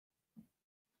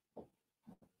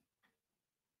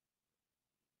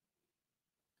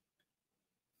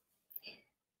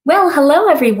Well, hello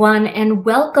everyone, and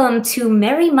welcome to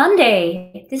Merry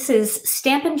Monday. This is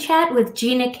Stamp and Chat with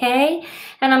Gina K,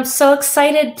 and I'm so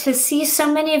excited to see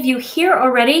so many of you here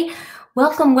already.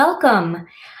 Welcome, welcome.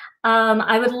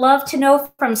 I would love to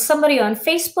know from somebody on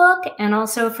Facebook and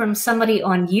also from somebody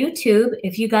on YouTube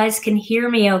if you guys can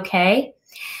hear me okay.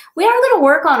 We are going to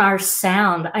work on our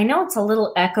sound. I know it's a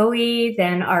little echoey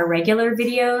than our regular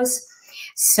videos.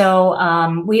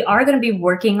 So we are going to be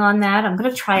working on that. I'm going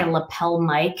to try a lapel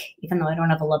mic, even though I don't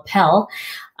have a lapel.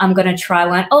 I'm going to try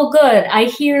one. Oh, good. I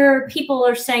hear people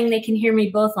are saying they can hear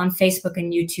me both on Facebook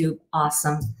and YouTube.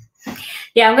 Awesome.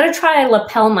 Yeah, I'm going to try a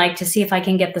lapel mic to see if I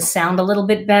can get the sound a little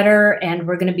bit better. And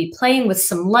we're going to be playing with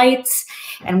some lights.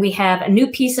 And we have a new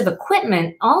piece of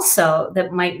equipment also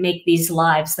that might make these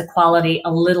lives, the quality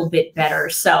a little bit better.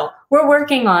 So we're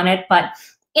working on it. But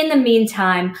in the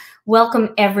meantime,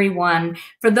 welcome everyone.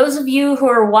 For those of you who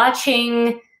are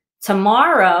watching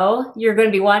tomorrow, you're going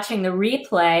to be watching the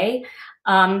replay.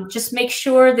 Just make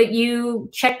sure that you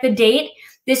check the date.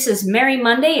 This is Merry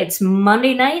Monday. It's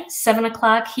Monday night, 7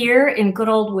 o'clock here in good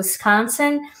old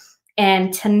Wisconsin.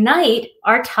 And tonight,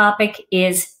 our topic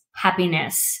is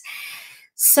happiness.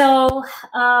 So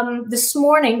this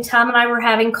morning, Tom and I were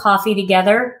having coffee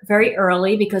together very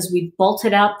early because we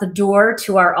bolted out the door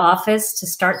to our office to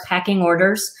start packing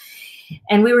orders.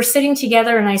 And we were sitting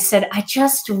together and I said, I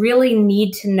just really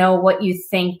need to know what you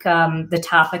think the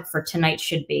topic for tonight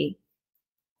should be.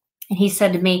 And he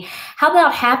said to me, how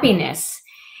about happiness?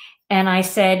 And I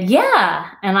said,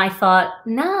 yeah. And I thought,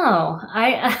 no,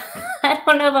 I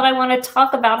don't know that I want to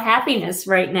talk about happiness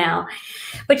right now.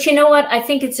 But you know what? I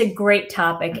think it's a great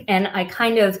topic. And I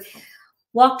kind of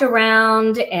walked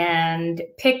around and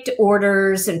picked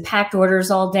orders and packed orders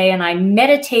all day. And I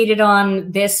meditated on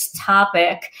this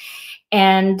topic.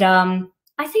 And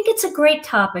I think it's a great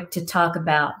topic to talk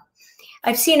about.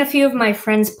 I've seen a few of my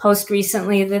friends post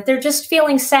recently that they're just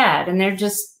feeling sad and they're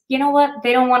just, you know what?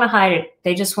 They don't want to hide it.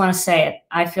 They just want to say it.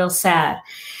 I feel sad.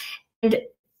 And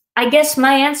I guess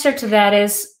my answer to that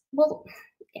is, well,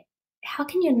 how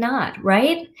can you not,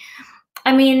 right?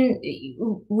 I mean,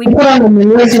 we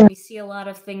see a lot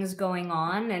of things going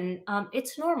on and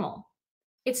it's normal.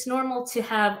 It's normal to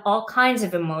have all kinds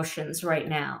of emotions right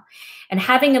now. And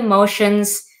having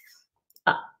emotions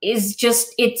is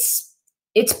just, it's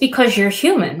because you're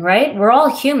human, right? We're all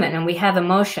human and we have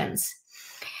emotions.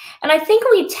 And I think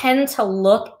we tend to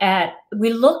look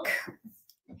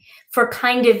for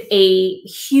kind of a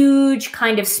huge,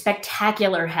 kind of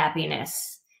spectacular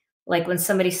happiness. Like when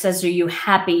somebody says, are you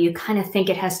happy? You kind of think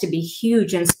it has to be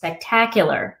huge and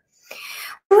spectacular.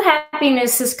 True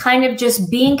happiness is kind of just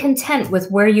being content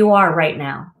with where you are right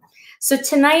now. So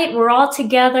tonight we're all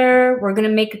together. We're going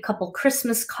to make a couple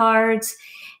Christmas cards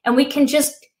and we can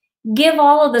just give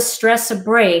all of the stress a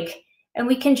break. And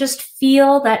we can just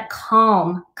feel that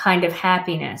calm kind of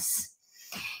happiness.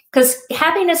 Because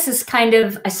happiness is kind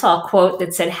of, I saw a quote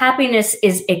that said, happiness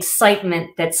is excitement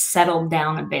that's settled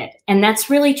down a bit. And that's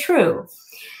really true.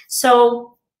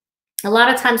 So a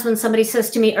lot of times when somebody says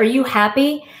to me, are you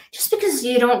happy? Just because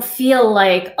you don't feel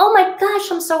like, oh my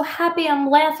gosh, I'm so happy, I'm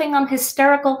laughing, I'm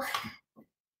hysterical.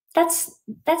 That's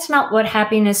not what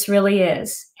happiness really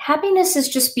is. Happiness is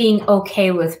just being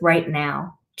okay with right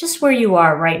now. Just where you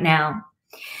are right now.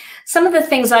 Some of the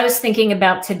things I was thinking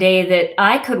about today that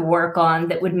I could work on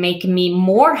that would make me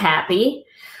more happy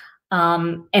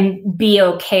and be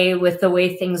okay with the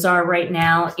way things are right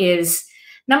now is,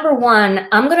 number one,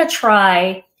 I'm going to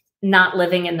try not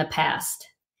living in the past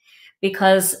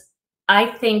because I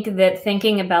think that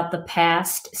thinking about the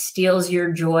past steals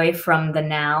your joy from the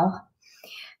now.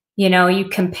 You know, you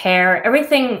compare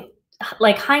everything,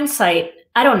 like hindsight.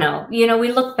 I don't know. You know, we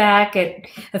look back at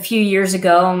a few years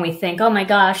ago and we think, oh my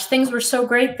gosh, things were so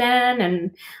great then.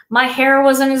 And my hair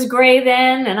wasn't as gray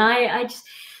then. And I just,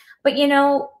 but you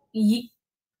know,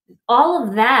 all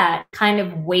of that kind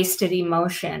of wasted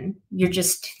emotion. You're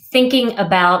just thinking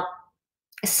about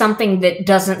something that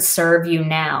doesn't serve you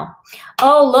now.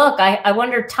 Oh, look, I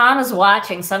wonder Tom is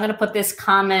watching. So I'm going to put this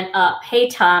comment up. Hey,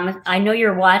 Tom, I know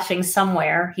you're watching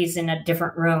somewhere. He's in a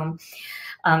different room.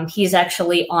 He's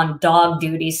actually on dog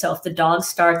duty. So if the dog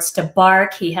starts to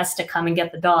bark, he has to come and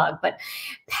get the dog. But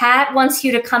Pat wants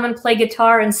you to come and play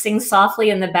guitar and sing softly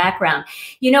in the background.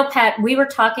 You know, Pat, we were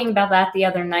talking about that the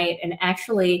other night. And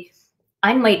actually,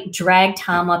 I might drag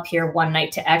Tom up here one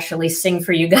night to actually sing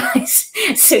for you guys.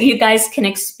 So you guys can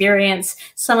experience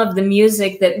some of the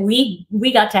music that we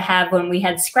got to have when we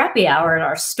had Scrappy Hour at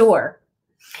our store.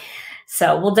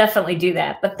 So we'll definitely do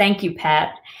that. But thank you,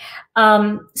 Pat.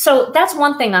 So that's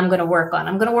one thing I'm going to work on.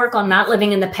 I'm going to work on not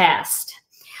living in the past.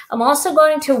 I'm also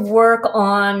going to work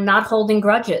on not holding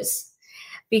grudges,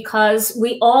 because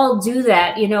we all do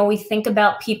that. You know, we think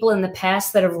about people in the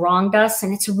past that have wronged us,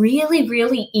 and it's really,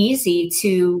 really easy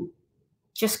to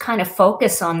just kind of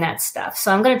focus on that stuff.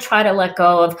 So I'm going to try to let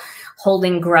go of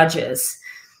holding grudges.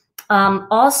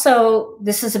 Also,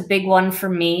 this is a big one for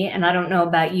me, and I don't know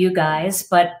about you guys,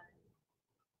 but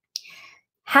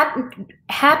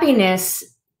happiness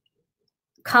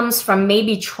comes from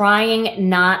maybe trying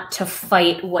not to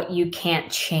fight what you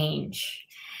can't change.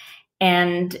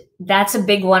 And that's a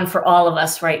big one for all of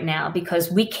us right now,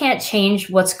 because we can't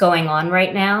change what's going on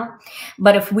right now.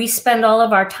 But if we spend all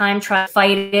of our time trying to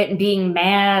fight it and being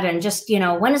mad and just, you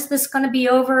know, when is this going to be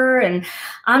over? And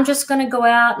I'm just going to go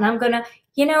out and I'm going to,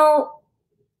 you know,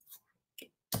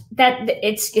 that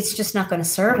it's just not going to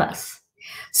serve us.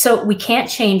 So we can't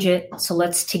change it. So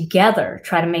let's together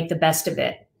try to make the best of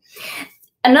it.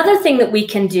 Another thing that we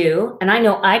can do, and I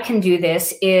know I can do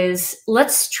this, is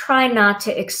let's try not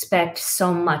to expect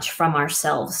so much from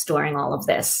ourselves during all of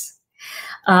this.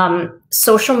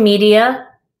 Social media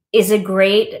is a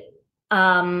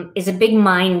big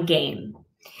mind game.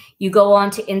 You go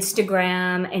onto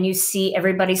Instagram and you see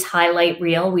everybody's highlight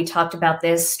reel. We talked about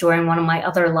this during one of my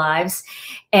other lives.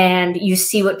 And you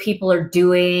see what people are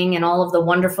doing and all of the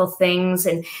wonderful things.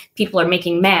 And people are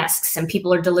making masks, and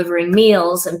people are delivering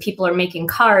meals, and people are making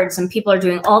cards, and people are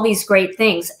doing all these great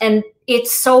things. And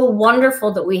it's so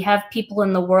wonderful that we have people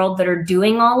in the world that are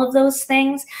doing all of those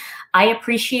things. I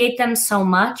appreciate them so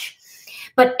much.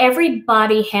 But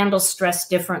everybody handles stress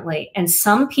differently, and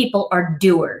some people are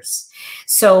doers.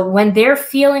 So when they're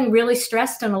feeling really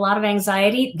stressed and a lot of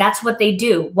anxiety, that's what they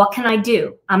do. What can I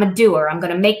do? I'm a doer. I'm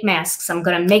going to make masks. I'm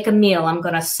going to make a meal. I'm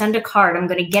going to send a card. I'm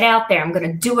going to get out there. I'm going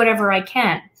to do whatever I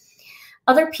can.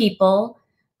 Other people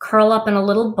curl up in a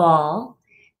little ball,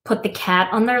 put the cat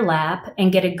on their lap,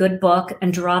 and get a good book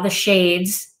and draw the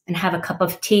shades and have a cup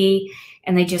of tea,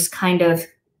 and they just kind of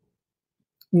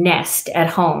nest at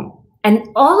home. And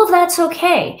all of that's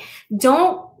okay.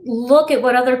 Don't look at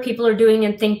what other people are doing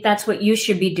and think that's what you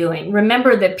should be doing.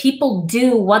 Remember that people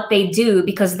do what they do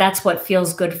because that's what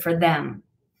feels good for them.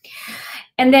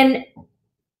 And then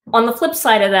on the flip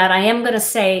side of that, I am going to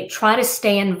say, try to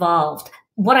stay involved.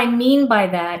 What I mean by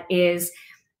that is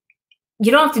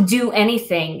you don't have to do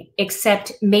anything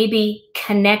except maybe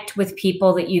connect with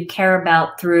people that you care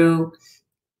about through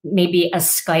maybe a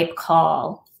Skype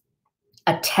call,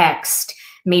 a text,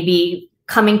 maybe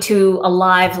coming to a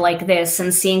live like this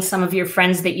and seeing some of your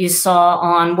friends that you saw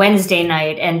on Wednesday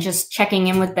night and just checking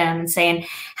in with them and saying,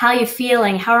 how are you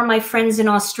feeling? How are my friends in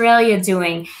Australia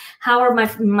doing? How are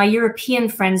my European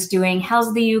friends doing?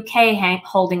 How's the UK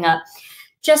holding up?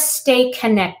 Just stay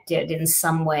connected in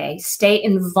some way. Stay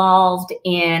involved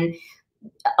in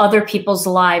other people's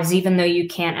lives, even though you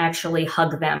can't actually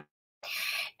hug them.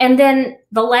 And then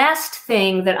the last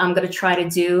thing that I'm going to try to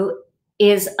do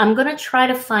is I'm going to try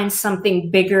to find something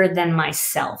bigger than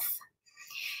myself.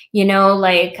 You know,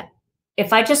 like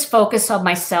if I just focus on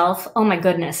myself, oh my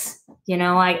goodness, you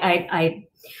know, I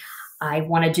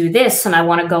want to do this, and I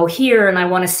want to go here, and I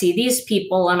want to see these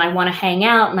people, and I want to hang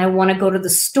out, and I want to go to the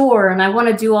store, and I want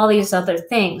to do all these other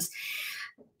things.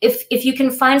 If you can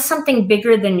find something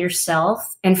bigger than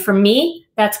yourself, and for me,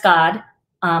 that's God.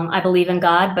 I believe in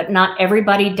God, but not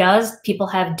everybody does. People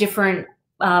have different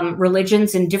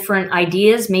religions and different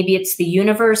ideas. Maybe it's the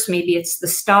universe, maybe it's the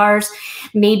stars,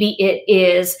 maybe it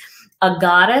is a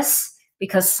goddess,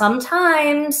 because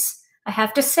sometimes I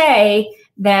have to say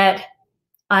that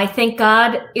I think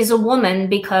God is a woman,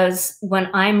 because when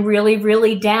I'm really,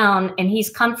 really down and he's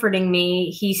comforting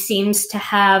me, he seems to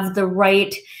have the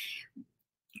right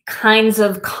kinds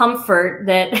of comfort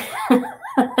that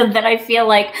that I feel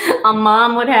like a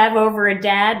mom would have over a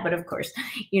dad, but of course,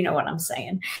 you know what I'm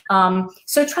saying.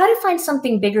 So try to find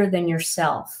something bigger than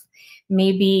yourself.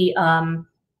 Maybe,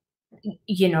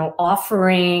 you know,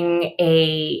 offering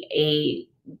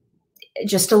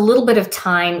just a little bit of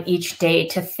time each day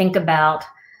to think about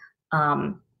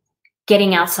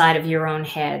getting outside of your own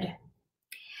head.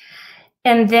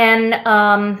 And then,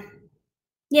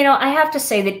 you know, I have to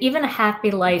say that even a happy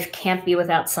life can't be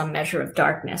without some measure of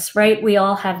darkness, right? We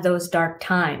all have those dark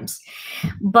times.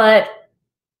 But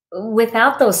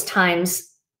without those times,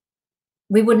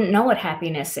 we wouldn't know what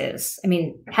happiness is. I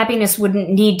mean, happiness wouldn't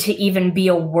need to even be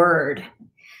a word.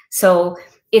 So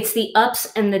it's the ups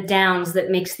and the downs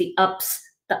that makes the up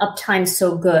times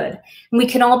so good. And we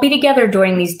can all be together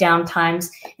during these down times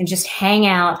and just hang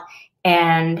out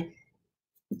and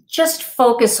just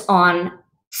focus on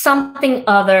something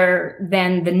other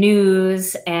than the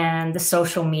news and the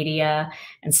social media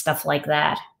and stuff like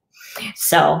that.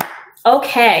 So,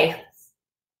 okay.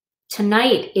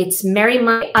 Tonight, it's Merry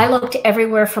Monday. I looked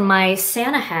everywhere for my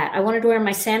Santa hat. I wanted to wear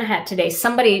my Santa hat today.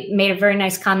 Somebody made a very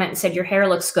nice comment and said, your hair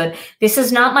looks good. This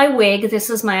is not my wig. This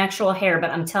is my actual hair, but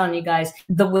I'm telling you guys,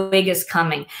 the wig is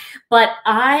coming. But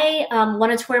I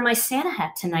wanted to wear my Santa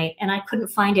hat tonight, and I couldn't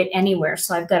find it anywhere.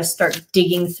 So I've got to start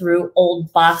digging through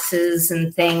old boxes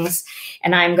and things,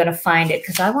 and I'm going to find it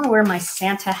because I want to wear my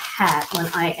Santa hat when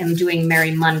I am doing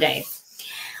Merry Monday.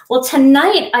 Well,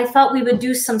 tonight I thought we would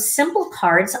do some simple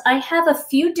cards. I have a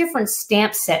few different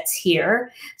stamp sets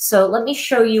here. So let me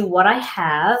show you what I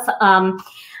have. I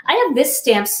have this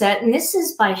stamp set, and this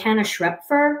is by Hannah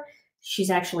Schrepfer. She's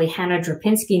actually Hannah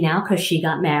Drapinski now because she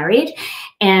got married.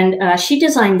 And she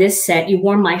designed this set, You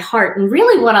Warm My Heart. And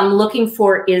really what I'm looking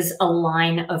for is a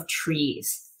line of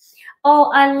trees. Oh,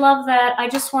 I love that. I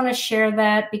just want to share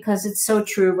that because it's so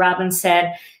true. Robin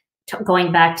said,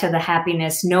 going back to the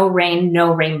happiness, no rain,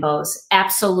 no rainbows.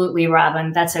 Absolutely,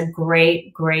 Robin. That's a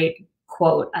great, great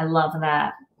quote. I love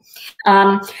that.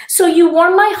 So You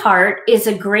Warm My Heart is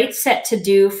a great set to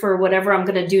do for whatever I'm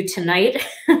going to do tonight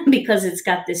because it's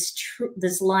got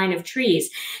this line of trees.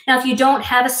 Now, if you don't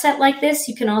have a set like this,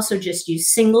 you can also just use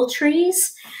single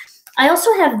trees. I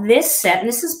also have this set, and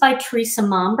this is by Teresa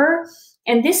Momber,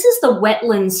 and this is the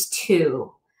Wetlands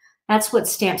 2. That's what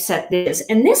stamp set this is.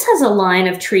 And this has a line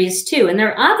of trees too. And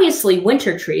they're obviously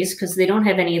winter trees because they don't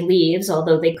have any leaves,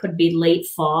 although they could be late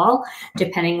fall,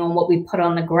 depending on what we put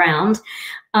on the ground.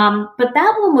 But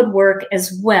that one would work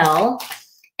as well.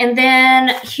 And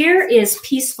then here is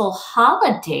Peaceful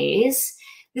Holidays.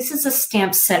 This is a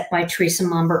stamp set by Teresa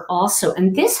Momber also.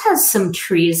 And this has some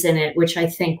trees in it, which I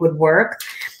think would work.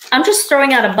 I'm just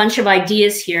throwing out a bunch of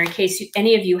ideas here in case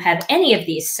any of you have any of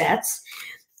these sets.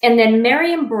 And then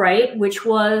Merry and Bright, which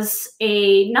was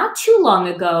a not too long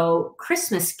ago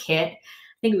Christmas kit. I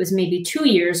think it was maybe 2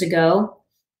 years ago,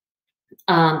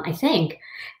 I think.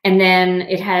 And then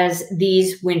it has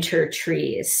these winter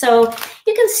trees. So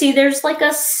you can see there's like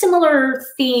a similar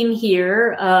theme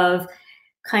here of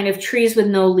kind of trees with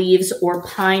no leaves or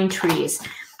pine trees.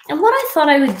 And what I thought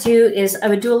I would do is I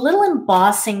would do a little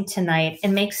embossing tonight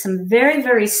and make some very,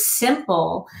 very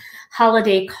simple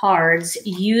holiday cards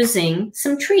using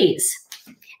some trees.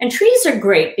 And trees are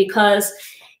great because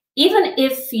even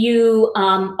if you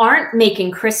aren't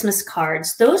making Christmas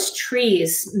cards, those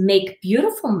trees make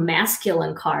beautiful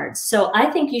masculine cards. So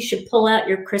I think you should pull out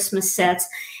your Christmas sets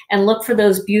and look for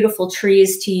those beautiful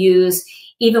trees to use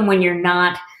even when you're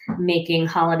not making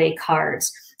holiday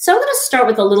cards. So I'm going to start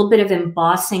with a little bit of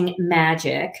embossing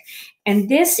magic. And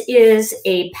this is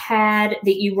a pad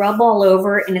that you rub all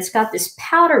over, and it's got this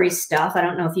powdery stuff. I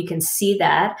don't know if you can see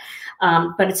that,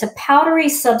 but it's a powdery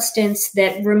substance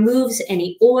that removes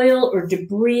any oil or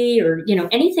debris or, you know,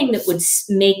 anything that would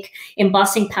make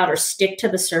embossing powder stick to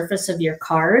the surface of your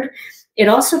card. It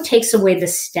also takes away the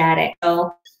static.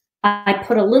 So I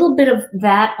put a little bit of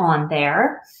that on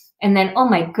there. And then, oh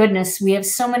my goodness, we have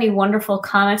so many wonderful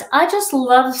comments. I just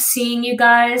love seeing you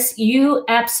guys. You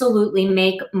absolutely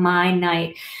make my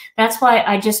night. That's why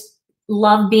I just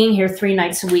love being here 3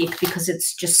 nights a week because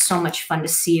it's just so much fun to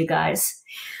see you guys.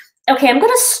 Okay, I'm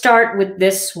going to start with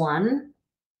this one.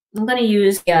 I'm going to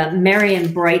use the Merry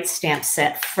and Bright stamp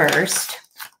set first.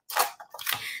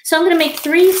 So I'm going to make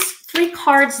three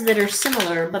cards that are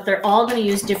similar, but they're all going to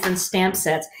use different stamp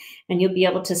sets. And you'll be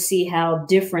able to see how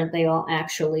different they all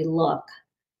actually look.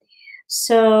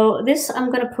 So this I'm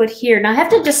going to put here. Now I have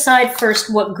to decide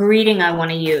first what greeting I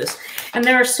want to use. And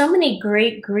there are so many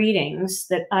great greetings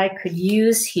that I could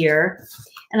use here.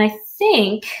 And I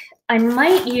think I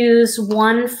might use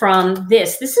one from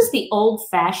this. This is the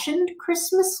old-fashioned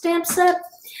Christmas stamp set.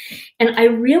 And I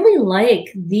really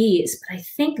like these, but I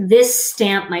think this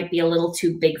stamp might be a little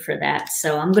too big for that.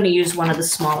 So I'm going to use one of the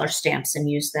smaller stamps and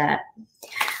use that.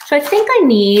 So I think I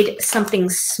need something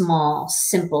small,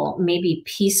 simple, maybe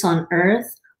Peace on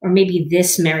Earth, or maybe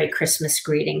this Merry Christmas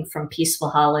greeting from Peaceful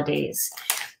Holidays.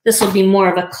 This will be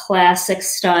more of a classic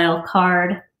style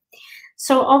card.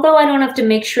 So although I don't have to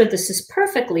make sure this is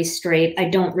perfectly straight, I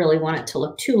don't really want it to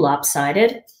look too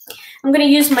lopsided. I'm going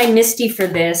to use my Misty for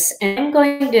this, and I'm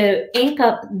going to ink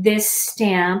up this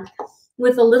stamp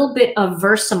with a little bit of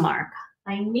Versamark.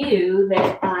 I knew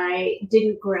that I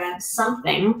didn't grab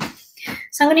something.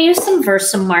 So I'm going to use some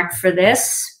Versamark for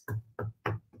this.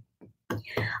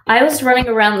 I was running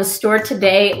around the store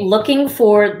today looking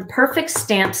for the perfect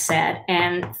stamp set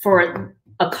and for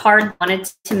a card I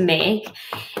wanted to make.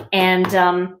 And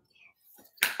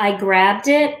I grabbed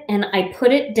it and I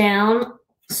put it down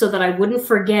so that I wouldn't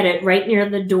forget it right near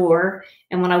the door.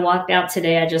 And when I walked out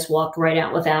today, I just walked right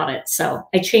out without it. So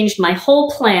I changed my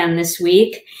whole plan this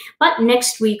week, but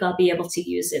next week I'll be able to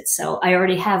use it. So I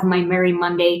already have my Merry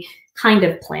Monday kind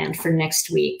of planned for next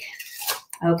week.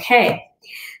 Okay,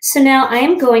 so now I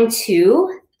am going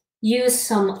to use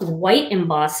some white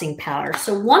embossing powder.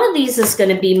 So one of these is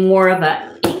going to be more of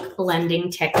a ink blending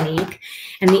technique,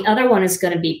 and the other one is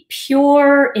going to be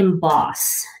pure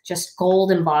emboss, just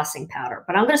gold embossing powder.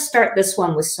 But I'm going to start this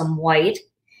one with some white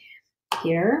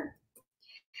here,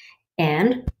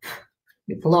 and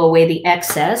blow away the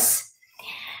excess.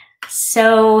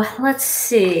 So let's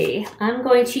see, I'm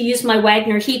going to use my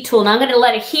Wagner heat tool, and I'm going to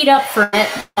let it heat up for a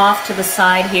minute off to the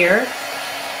side here.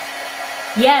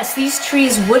 Yes, these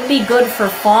trees would be good for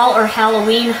fall or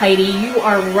Halloween, Heidi. You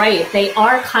are right. They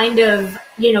are kind of,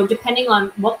 you know, depending on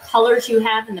what colors you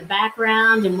have in the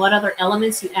background and what other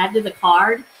elements you add to the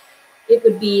card,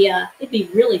 it'd be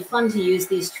really fun to use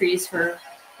these trees for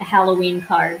a Halloween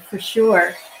card for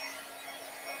sure.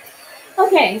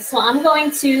 Okay, so I'm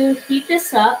going to heat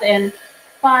this up, and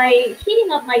by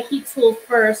heating up my heat tool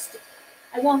first,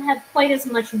 I won't have quite as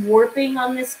much warping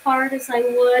on this card as I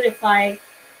would if I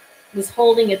was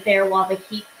holding it there while the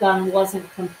heat gun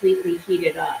wasn't completely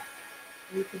heated up.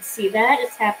 You can see that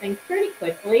it's happening pretty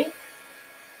quickly.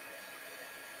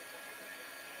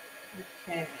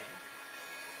 Okay.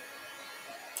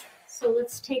 So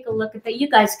let's take a look at that. You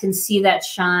guys can see that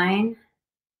shine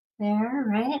there,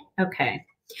 right? Okay.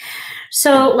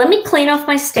 So let me clean off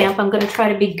my stamp. I'm going to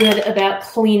try to be good about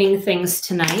cleaning things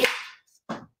tonight.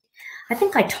 I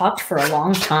think I talked for a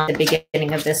long time at the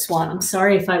beginning of this one. I'm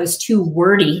sorry if I was too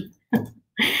wordy,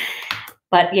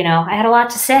 but you know, I had a lot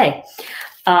to say.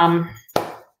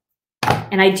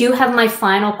 And I do have my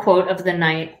final quote of the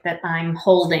night that I'm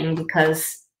holding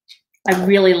because I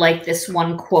really like this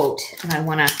one quote and I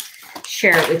want to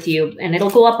share it with you, and it'll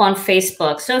go up on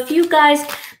Facebook. So if you guys,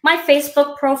 my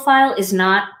Facebook profile is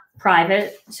not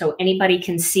private, so anybody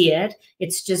can see it.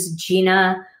 It's just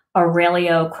Gina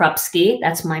Aurelio Krupski.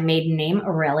 That's my maiden name,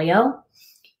 Aurelio.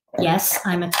 Yes,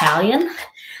 I'm Italian.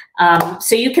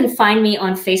 So you can find me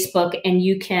on Facebook, and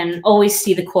you can always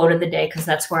see the quote of the day because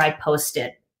that's where I post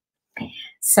it.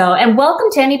 So, and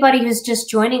welcome to anybody who's just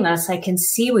joining us. I can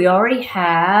see we already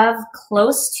have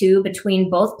close to, between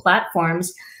both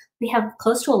platforms, we have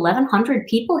close to 1,100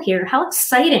 people here. How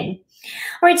exciting.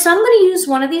 All right, so I'm going to use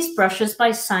one of these brushes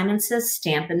by Simon Says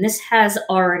Stamp, and this has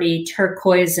already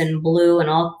turquoise and blue and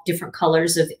all different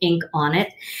colors of ink on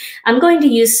it. I'm going to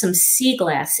use some sea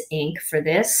glass ink for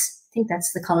this. I think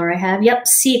that's the color I have. Yep,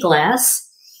 sea glass.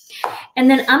 And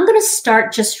then I'm going to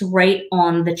start just right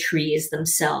on the trees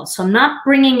themselves. So I'm not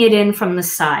bringing it in from the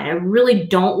side. I really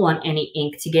don't want any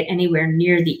ink to get anywhere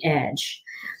near the edge.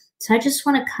 So I just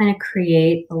want to kind of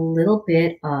create a little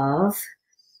bit of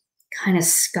kind of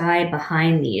sky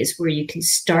behind these where you can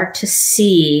start to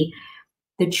see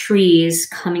the trees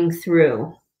coming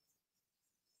through.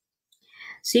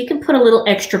 So you can put a little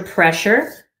extra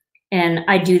pressure, and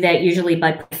I do that usually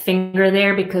by putting my finger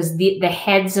there because the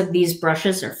heads of these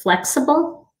brushes are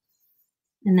flexible,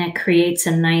 and that creates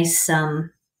a nice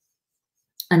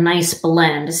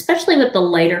blend, especially with the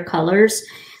lighter colors.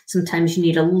 Sometimes you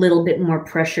need a little bit more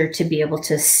pressure to be able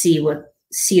to see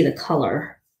the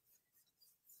color.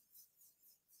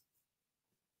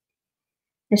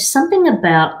 There's something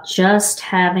about just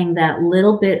having that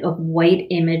little bit of white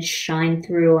image shine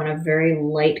through on a very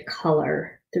light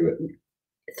color,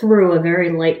 through a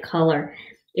very light color.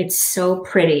 It's so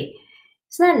pretty.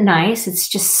 Isn't that nice? It's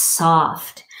just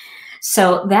soft.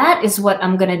 So that is what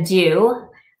I'm going to do.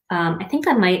 I think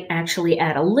I might actually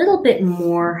add a little bit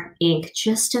more ink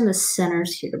just in the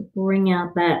centers here to bring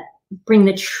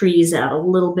the trees out a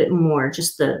little bit more,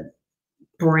 just the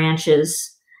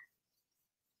branches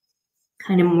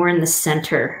kind of more in the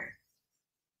center.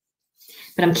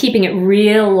 But I'm keeping it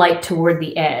real light toward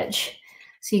the edge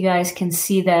so you guys can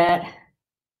see that.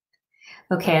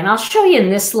 Okay, and I'll show you in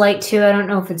this light too. I don't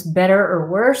know if it's better or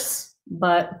worse,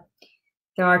 but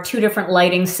there are two different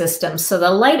lighting systems. So the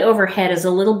light overhead is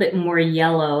a little bit more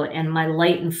yellow, and my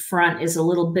light in front is a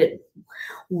little bit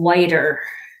whiter.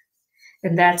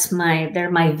 And they're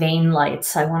my vein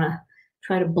lights. I want to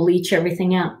try to bleach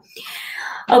everything out.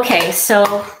 Okay,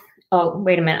 so, oh,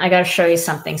 wait a minute. I got to show you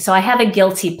something. So I have a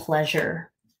guilty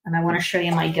pleasure, and I want to show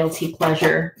you my guilty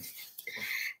pleasure.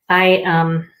 I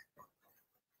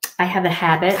have a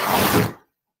habit.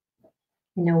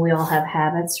 You know, we all have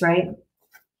habits, right?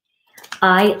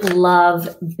 I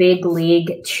love Big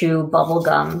League Chew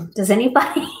bubblegum. Does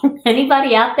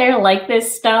anybody out there like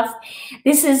this stuff?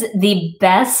 This is the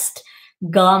best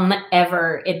gum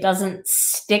ever. It doesn't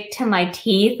stick to my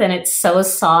teeth and it's so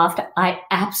soft. I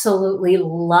absolutely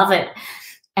love it.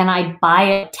 And I buy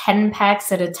it 10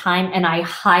 packs at a time and I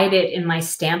hide it in my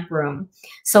stamp room.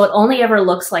 So it only ever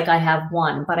looks like I have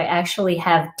one, but I actually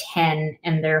have 10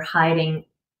 and they're hiding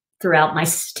throughout my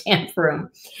stamp room.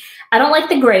 I don't like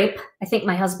the grape. I think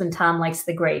my husband Tom likes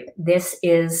the grape. This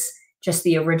is just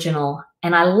the original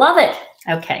and I love it.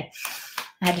 Okay.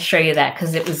 I had to show you that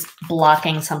because it was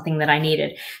blocking something that I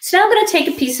needed. So now I'm going to take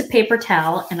a piece of paper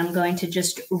towel and I'm going to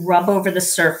just rub over the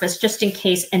surface just in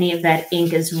case any of that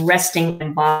ink is resting in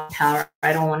embossing powder.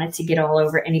 I don't want it to get all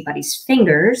over anybody's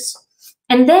fingers.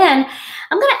 And then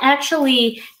I'm going to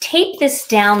actually tape this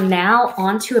down now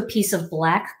onto a piece of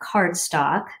black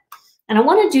cardstock. And I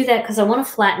want to do that because I want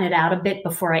to flatten it out a bit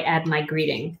before I add my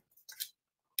greeting.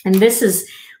 And this is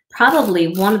probably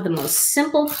one of the most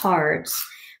simple cards,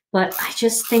 but I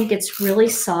just think it's really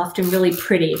soft and really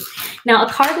pretty. Now, a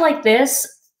card like this,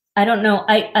 I don't know,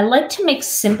 I like to make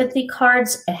sympathy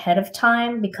cards ahead of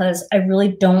time because I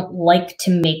really don't like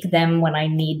to make them when I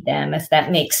need them, if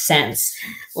that makes sense.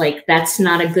 Like, that's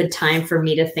not a good time for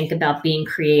me to think about being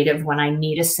creative when I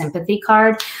need a sympathy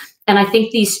card. And I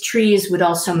think these trees would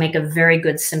also make a very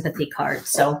good sympathy card.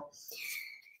 So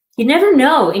you never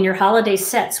know in your holiday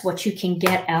sets what you can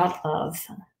get out of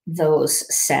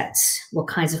those sets, what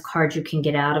kinds of cards you can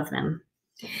get out of them.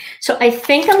 So I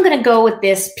think I'm going to go with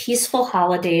this Peaceful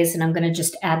Holidays, and I'm going to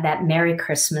just add that Merry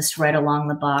Christmas right along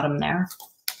the bottom there.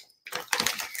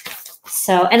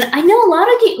 So, and I know a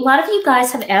lot of you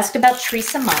guys have asked about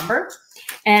Teresa Momber,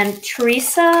 and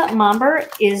Teresa Momber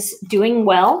is doing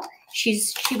well. She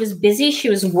was busy. She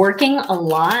was working a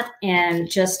lot and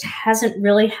just hasn't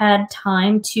really had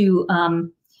time to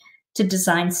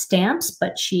design stamps,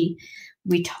 but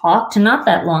we talked not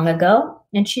that long ago,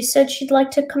 and she said she'd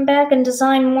like to come back and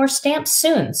design more stamps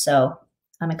soon. So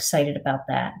I'm excited about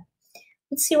that.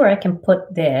 Let's see where I can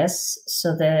put this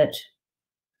so that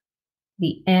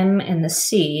the M and the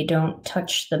C don't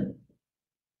touch the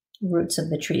roots of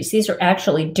the trees. These are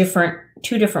actually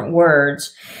two different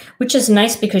words, which is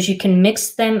nice because you can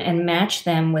mix them and match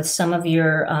them with some of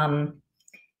your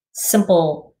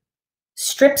simple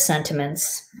strip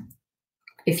sentiments.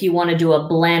 If you want to do a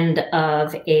blend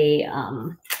of a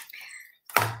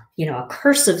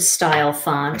cursive style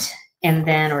font and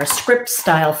then, or a script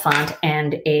style font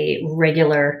and a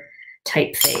regular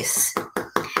typeface.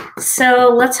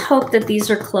 So let's hope that these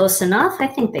are close enough. I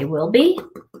think they will be.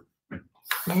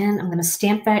 And I'm going to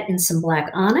stamp that in some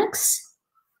black onyx.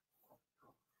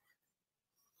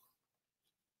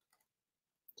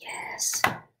 Yes.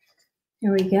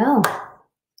 There we go.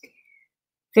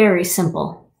 Very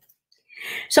simple.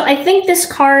 So I think this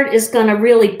card is going to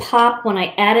really pop when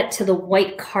I add it to the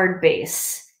white card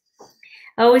base.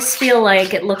 I always feel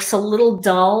like it looks a little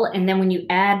dull, and then when you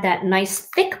add that nice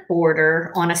thick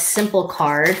border on a simple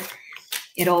card,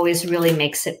 it always really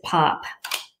makes it pop.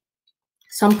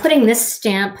 So I'm putting these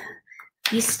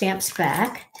stamps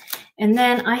back, and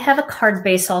then I have a card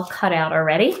base all cut out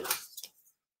already.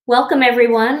 Welcome,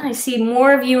 everyone. I see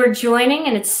more of you are joining,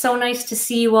 and it's so nice to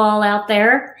see you all out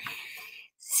there.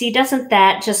 See, doesn't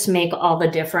that just make all the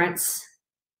difference?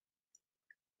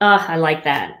 I like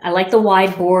that. I like the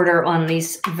wide border on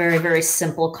these very, very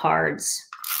simple cards.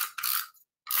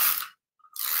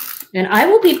 And I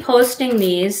will be posting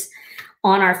these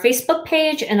on our Facebook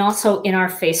page and also in our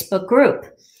Facebook group.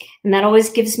 And that always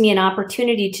gives me an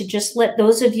opportunity to just let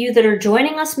those of you that are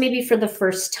joining us maybe for the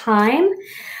first time,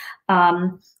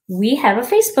 we have a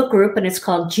Facebook group and it's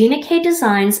called Gina K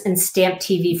Designs and Stamp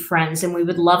TV Friends, and we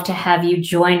would love to have you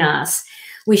join us.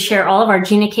 We share all of our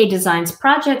Gina K Designs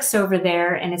projects over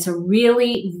there, and it's a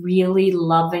really, really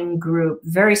loving group,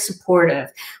 very supportive.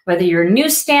 Whether you're a new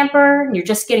stamper, and you're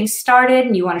just getting started,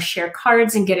 and you want to share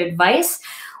cards and get advice,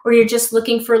 or you're just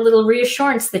looking for a little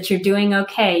reassurance that you're doing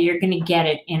okay, you're going to get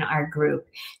it in our group,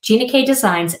 Gina K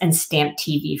Designs and Stamp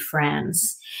TV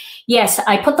Friends. Yes,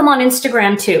 I put them on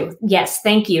Instagram too. Yes,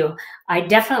 thank you. I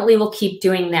definitely will keep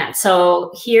doing that.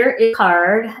 So here is a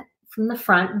card from the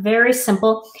front, very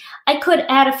simple. I could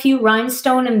add a few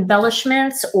rhinestone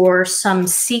embellishments or some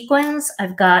sequins.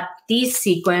 I've got these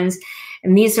sequins,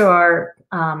 and these are,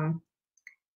 I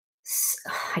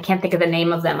can't think of the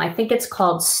name of them. I think it's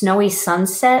called Snowy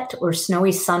Sunset or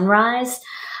Snowy Sunrise.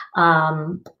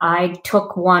 I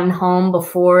took one home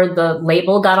before the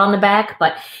label got on the back,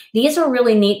 but these are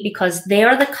really neat because they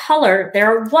are the color,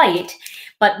 they're white,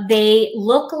 but they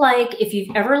look like if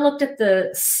you've ever looked at the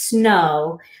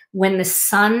snow when the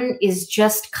sun is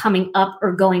just coming up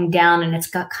or going down, and it's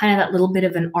got kind of that little bit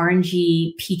of an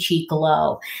orangey, peachy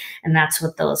glow. And that's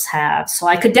what those have. So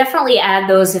I could definitely add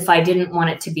those if I didn't want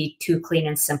it to be too clean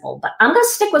and simple, but I'm going to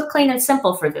stick with clean and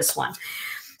simple for this one.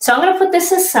 So I'm going to put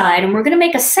this aside, and we're going to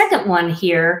make a second one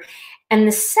here. And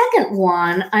the second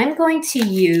one, I'm going to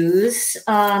use,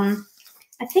 I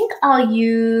think I'll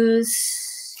use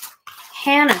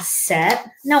Hannah's set.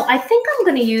 No, I think I'm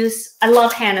going to use, I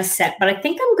love Hannah's set, but I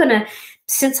think I'm going to,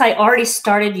 since I already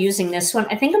started using this one,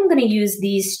 I think I'm going to use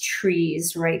these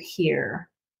trees right here.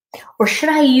 Or should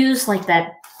I use like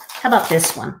that? How about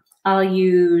this one? I'll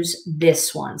use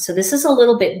this one. So this is a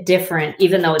little bit different,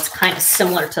 even though it's kind of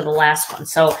similar to the last one.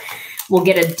 So we'll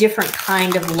get a different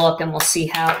kind of look, and we'll see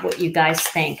what you guys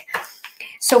think.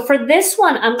 So for this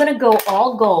one, I'm going to go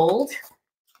all gold.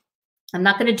 I'm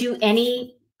not going to do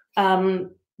any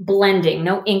blending,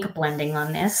 no ink blending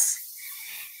on this.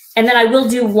 And then I will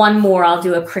do one more. I'll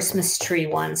do a Christmas tree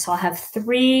one. So I'll have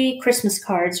 3 Christmas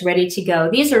cards ready to go.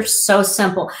 These are so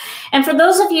simple. And for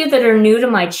those of you that are new to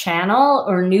my channel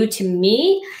or new to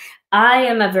me, I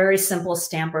am a very simple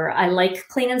stamper. I like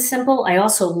clean and simple. I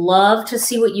also love to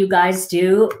see what you guys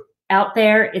do out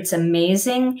there. It's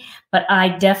amazing, but I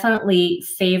definitely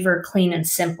favor clean and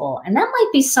simple. And that might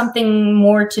be something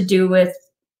more to do with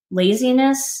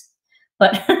laziness,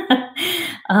 but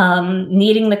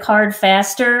needing the card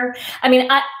faster. I mean,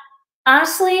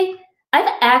 honestly, I've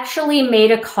actually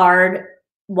made a card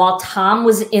while Tom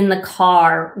was in the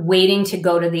car waiting to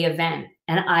go to the event.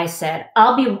 And I said,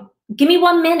 give me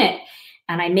 1 minute.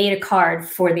 And I made a card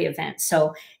for the event.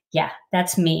 So yeah,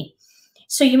 that's me.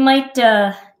 So you might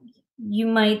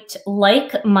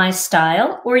like my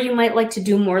style, or you might like to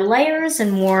do more layers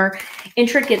and more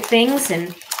intricate things,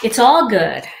 and it's all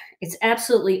good. It's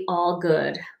absolutely all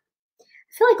good.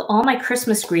 I feel like all my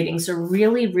Christmas greetings are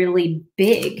really, really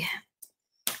big.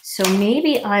 So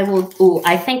maybe I will,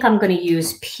 I think I'm going to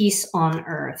use Peace on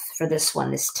Earth for this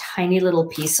one, this tiny little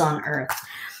Peace on Earth.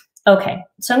 Okay,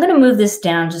 so I'm going to move this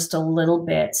down just a little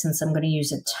bit since I'm going to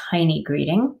use a tiny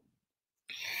greeting.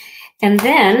 And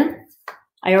then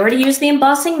I already used the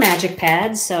embossing magic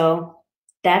pad, so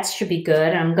that should be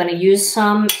good. I'm going to use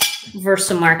some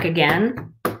Versamark again.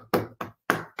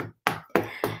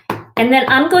 And then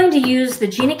I'm going to use the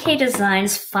Gina K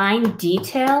Designs Fine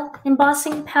Detail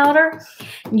Embossing Powder.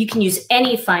 You can use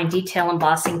any fine detail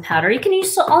embossing powder. You can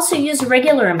also use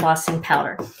regular embossing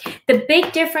powder. The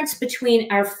big difference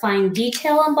between our fine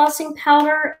detail embossing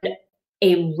powder and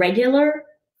a regular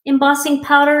embossing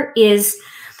powder is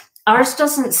ours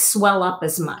doesn't swell up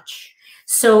as much.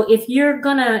 So if you're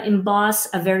gonna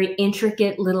emboss a very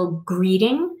intricate little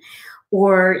greeting,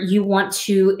 or you want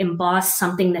to emboss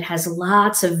something that has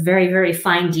lots of very, very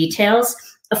fine details,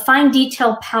 a fine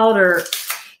detail powder,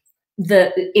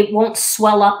 it won't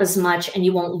swell up as much and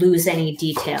you won't lose any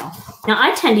detail. Now,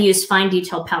 I tend to use fine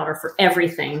detail powder for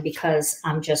everything because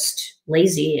I'm just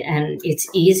lazy and it's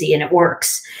easy and it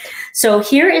works. So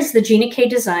here is the Gina K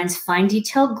Designs Fine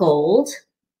Detail Gold.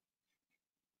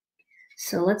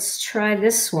 So let's try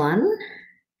this one.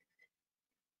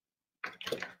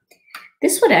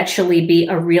 This would actually be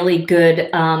a really good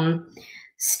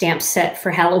stamp set for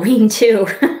Halloween too.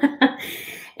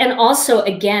 And also,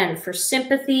 again, for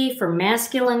sympathy, for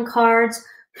masculine cards,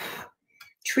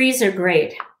 trees are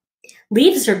great.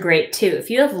 Leaves are great too. If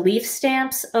you have leaf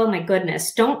stamps, oh my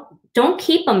goodness, don't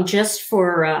keep them just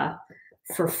for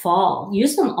fall.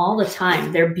 Use them all the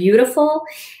time. They're beautiful,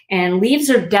 and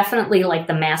leaves are definitely like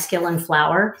the masculine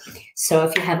flower. So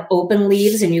if you have open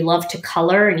leaves and you love to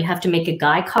color and you have to make a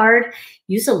guy card,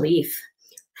 use a leaf.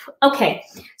 Okay,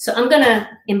 so I'm gonna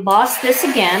emboss this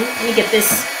again. Let me get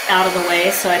this out of the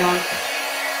way so I don't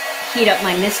heat up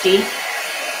my Misty.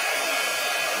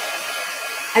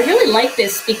 I really like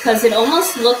this because it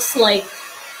almost looks like,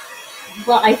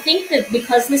 well, I think that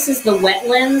because this is the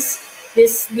Wetlands,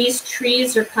 these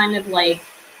trees are kind of like,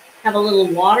 have a little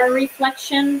water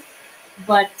reflection,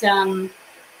 but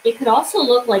it could also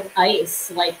look like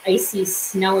ice, like icy,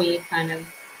 snowy kind of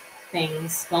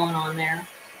things going on there.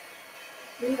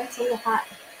 Ooh, that's a little hot.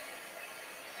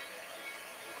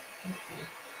 Okay.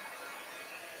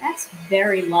 That's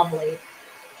very lovely.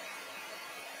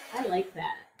 I like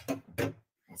that.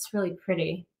 That's really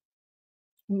pretty.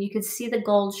 And you can see the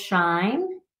gold shine.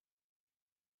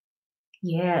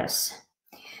 Yes.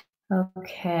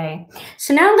 Okay.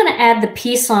 So now I'm going to add the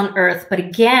Peace on Earth, but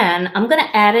again, I'm going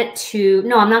to add it to,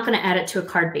 no, I'm not going to add it to a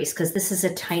card base because this is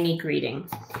a tiny greeting.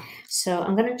 So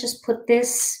I'm going to just put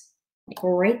this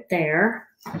right there,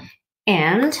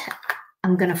 and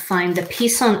I'm going to find the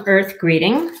Peace on Earth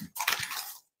greeting.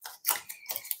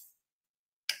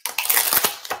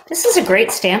 This is a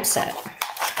great stamp set.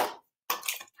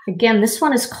 Again, this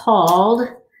one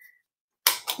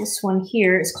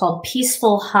here is called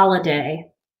Peaceful Holiday.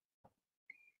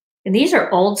 And these are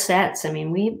old sets. I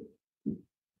mean,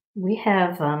 we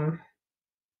have a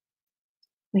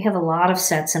lot of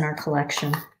sets in our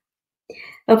collection.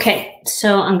 Okay,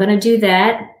 so I'm going to do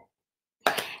that.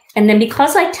 And then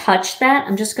because I touched that,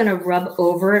 I'm just going to rub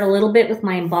over it a little bit with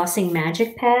my embossing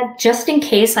magic pad, just in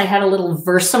case I had a little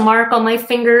Versamark on my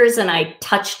fingers and I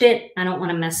touched it. I don't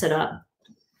want to mess it up.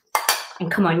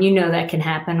 And come on, you know that can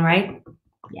happen, right?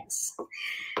 Yes.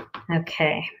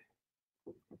 Okay.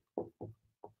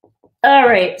 All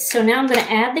right, so now I'm going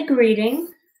to add the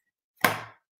greeting.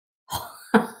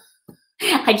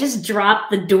 I just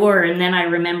dropped the door and then I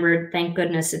remembered, thank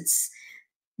goodness it's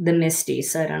the Misty,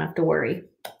 so I don't have to worry.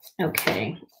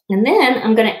 Okay, and then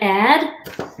I'm going to add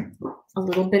a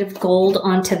little bit of gold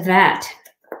onto that.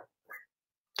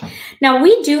 Now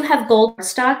we do have gold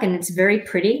stock and it's very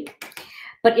pretty,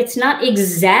 but it's not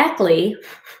exactly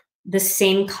the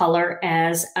same color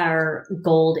as our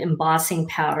gold embossing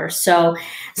powder. So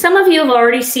some of you have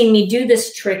already seen me do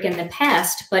this trick in the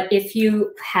past, but if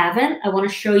you haven't, I want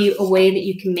to show you a way that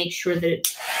you can make sure that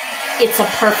it's a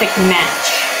perfect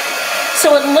match.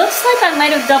 So it looks like I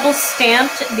might have double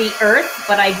stamped the earth,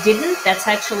 but I didn't. That's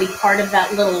actually part of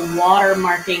that little water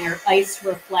marking or ice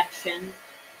reflection.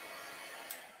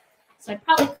 So I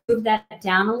probably move that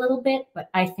down a little bit, but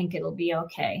I think it'll be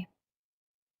okay.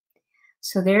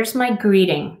 So there's my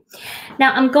greeting.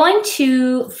 Now I'm going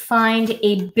to find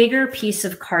a bigger piece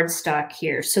of cardstock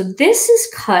here. So this is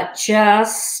cut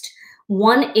just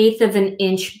 1/8 of an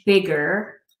inch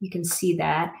bigger. You can see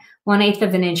that. 1/8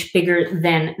 of an inch bigger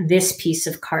than this piece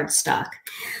of cardstock.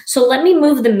 So let me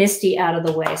move the Misty out of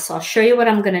the way. So I'll show you what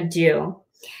I'm going to do.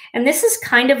 And this is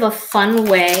kind of a fun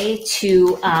way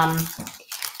to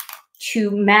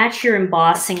match your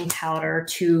embossing powder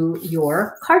to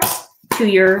your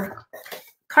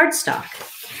cardstock.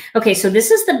 Okay, so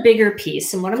this is the bigger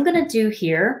piece. And what I'm going to do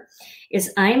here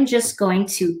is I'm just going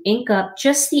to ink up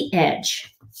just the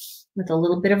edge with a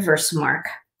little bit of Versamark.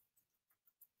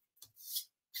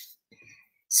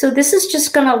 So this is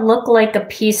just going to look like a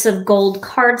piece of gold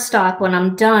cardstock when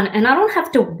I'm done, and I don't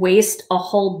have to waste a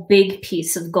whole big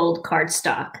piece of gold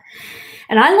cardstock.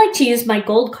 And I like to use my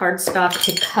gold cardstock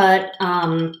to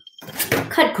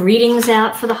cut greetings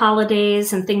out for the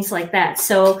holidays and things like that.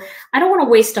 So I don't want to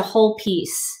waste a whole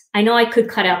piece. I know I could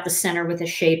cut out the center with a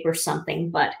shape or something,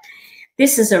 but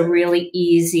this is a really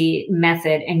easy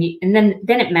method, and then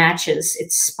it matches.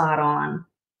 It's spot on.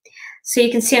 So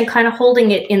you can see I'm kind of holding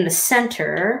it in the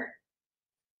center,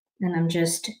 and I'm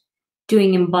just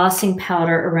doing embossing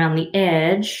powder around the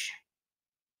edge.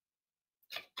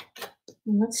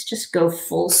 And let's just go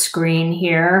full screen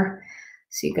here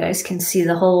so you guys can see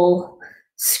the whole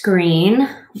screen.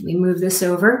 Let me move this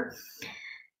over.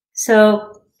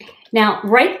 So now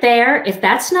right there, if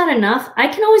that's not enough, I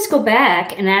can always go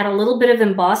back and add a little bit of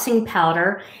embossing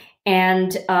powder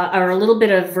and or a little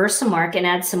bit of Versamark and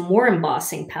add some more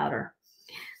embossing powder.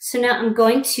 So now I'm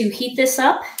going to heat this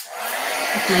up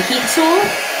with my heat tool.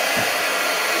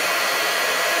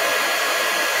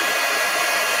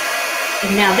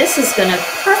 And now this is going to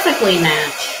perfectly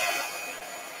match.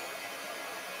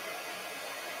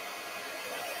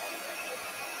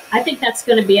 I think that's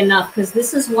going to be enough because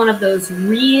this is one of those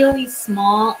really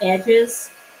small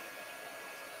edges.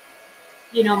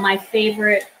 You know, my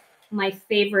favorite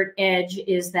edge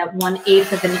is that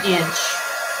 1/8 of an inch.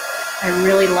 I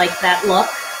really like that look.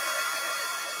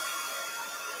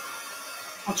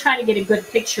 I'll try to get a good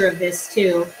picture of this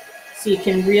too, so you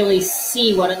can really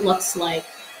see what it looks like.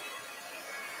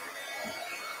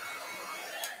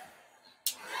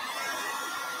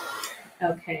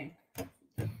 Okay,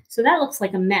 so that looks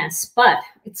like a mess, but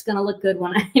it's gonna look good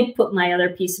when I put my other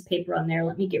piece of paper on there.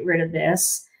 Let me get rid of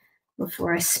this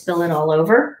before I spill it all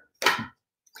over.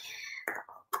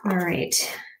 All right.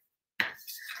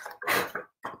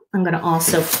 I'm gonna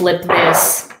also flip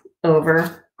this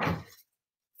over.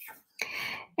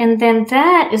 And then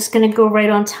that is going to go right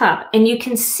on top. And you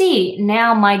can see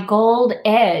now my gold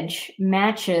edge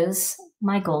matches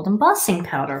my gold embossing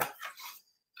powder.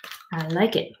 I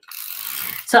like it.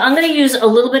 So I'm going to use a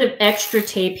little bit of extra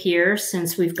tape here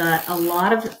since we've got a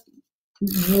lot of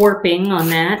warping on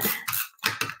that.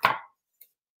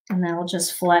 And then I'll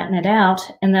just flatten it out.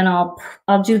 And then I'll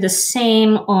do the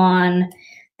same on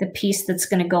the piece that's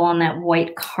going to go on that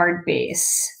white card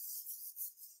base.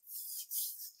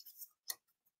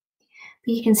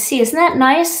 But you can see, isn't that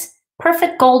nice?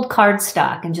 Perfect gold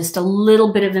cardstock and just a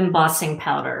little bit of embossing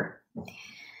powder.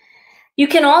 You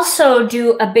can also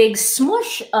do a big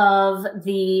smush of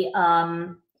the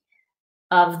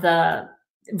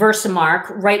Versamark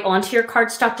right onto your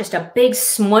cardstock, just a big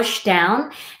smush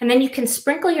down. And then you can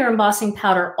sprinkle your embossing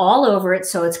powder all over it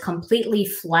so it's completely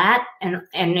flat and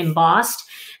embossed.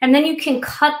 And then you can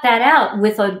cut that out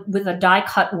with a die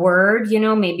cut word, you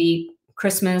know, maybe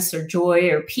Christmas or joy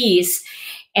or peace.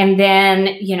 And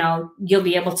then, you know, you'll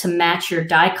be able to match your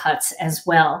die cuts as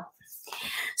well.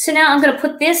 So now I'm going to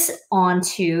put this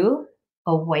onto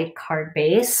a white card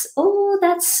base. Oh,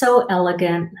 that's so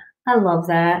elegant. I love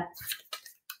that.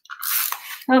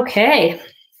 Okay,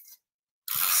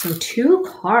 so 2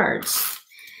 cards.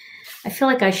 I feel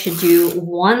like I should do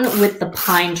one with the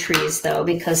pine trees though,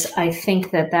 because I think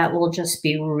that that will just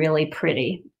be really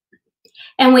pretty.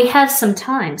 And we have some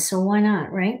time, so why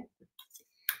not, right?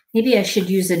 Maybe I should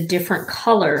use a different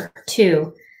color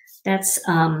too. That's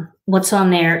what's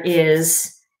on there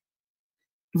is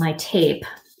my tape.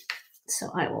 So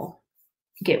I will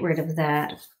get rid of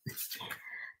that.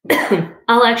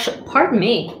 I'll actually, pardon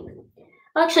me,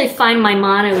 I'll actually find my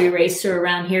mono eraser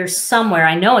around here somewhere.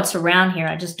 I know it's around here.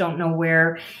 I just don't know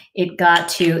where it got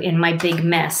to in my big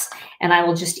mess. And I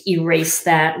will just erase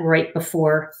that right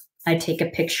before I take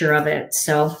a picture of it.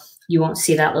 So you won't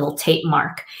see that little tape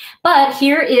mark. But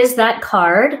here is that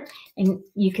card. And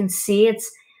you can see it's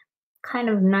kind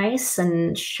of nice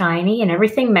and shiny and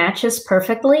everything matches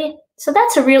perfectly. So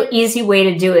that's a real easy way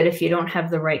to do it if you don't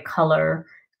have the right color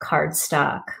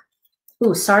cardstock.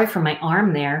 Ooh, sorry for my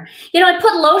arm there. You know, I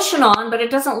put lotion on, but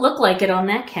it doesn't look like it on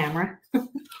that camera.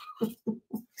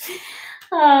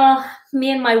 Me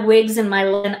and my wigs and my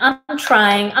linen. I'm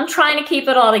trying to keep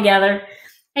it all together.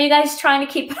 Are you guys trying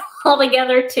to keep it all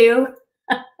together too?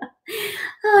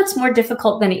 It's more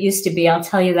difficult than it used to be, I'll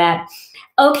tell you that.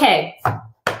 Okay.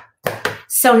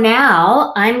 So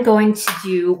now I'm going to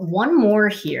do one more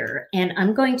here, and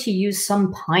I'm going to use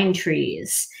some pine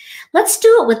trees. Let's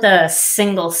do it with a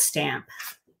single stamp.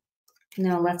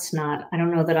 No, let's not. I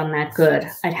don't know that I'm that good.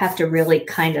 I'd have to really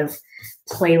kind of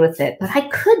play with it, but I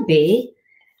could be.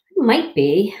 I might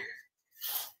be.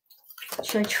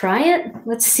 Should I try it?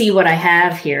 Let's see what I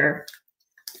have here.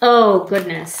 Oh,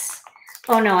 goodness.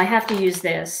 Oh, no, I have to use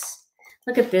this.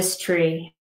 Look at this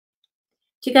tree.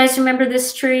 Do you guys remember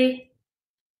this tree?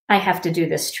 I have to do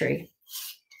this tree.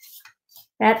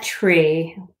 That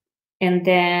tree. And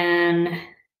then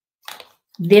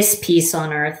this piece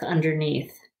on earth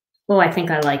underneath. Oh, I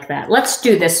think I like that. Let's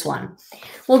do this one.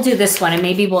 We'll do this one and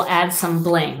maybe we'll add some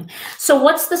bling. So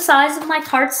what's the size of my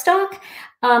cardstock?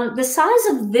 The size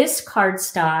of this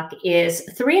cardstock is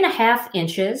 3.5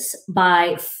 inches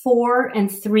by 4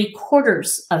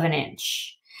 3/4 of an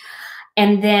inch.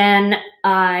 And then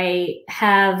I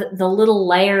have the little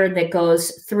layer that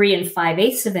goes 3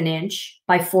 5/8 of an inch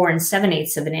by 4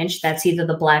 7/8 of an inch. That's either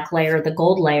the black layer or the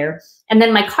gold layer. And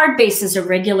then my card base is a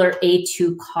regular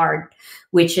A2 card,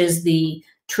 which is the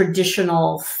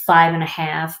traditional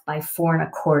 5.5 by 4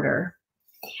 1/4.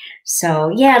 So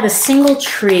yeah, the single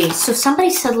tree. So somebody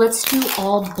said, let's do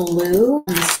all blue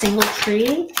on the single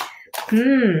tree.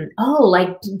 Oh,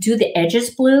 like do the edges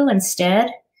blue instead?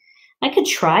 I could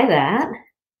try that.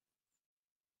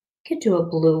 Could do a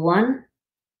blue one.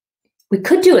 We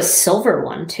could do a silver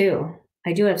one too.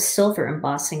 I do have silver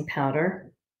embossing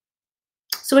powder.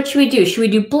 So what should we do? Should we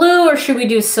do blue or should we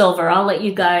do silver? I'll let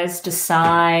you guys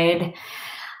decide.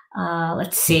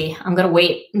 Let's see. I'm going to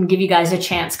wait and give you guys a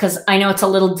chance because I know it's a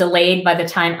little delayed by the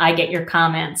time I get your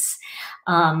comments.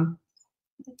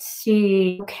 Let's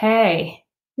see. Okay.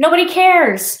 Nobody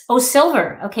cares. Oh,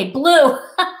 silver. Okay, blue.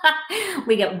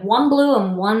 We get 1 blue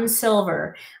and 1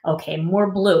 silver. Okay,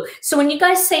 more blue. So when you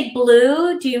guys say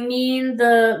blue, do you mean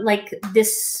the like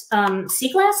this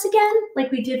sea glass again,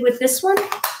 like we did with this one?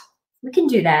 We can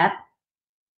do that.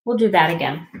 We'll do that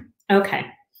again. Okay.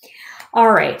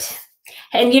 All right.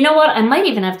 And you know what? I might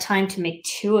even have time to make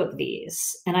 2 of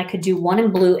these. And I could do 1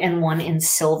 in blue and 1 in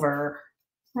silver.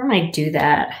 I might do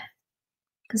that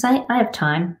because I have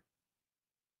time.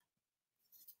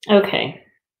 Okay.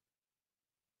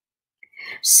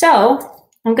 So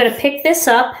I'm going to pick this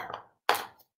up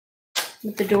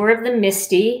with the Door of the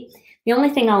Misty. The only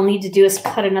thing I'll need to do is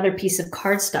cut another piece of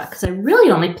cardstock because I really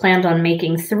only planned on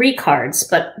making 3 cards.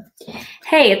 But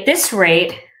hey, at this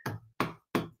rate,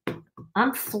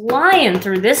 I'm flying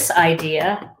through this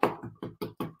idea.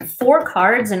 4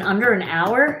 cards in under an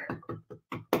hour.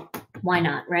 Why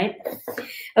not, right?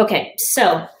 Okay,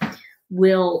 so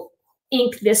we'll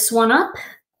ink this one up.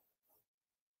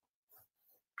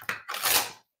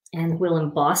 And we'll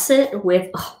emboss it with,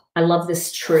 oh, I love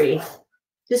this tree.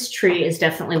 This tree is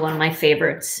definitely one of my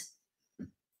favorites.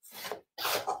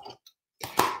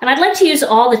 And I'd like to use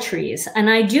all the trees, and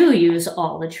I do use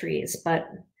all the trees, but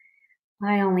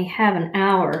I only have an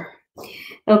hour.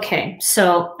 Okay,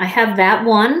 so I have that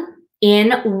one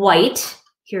in white.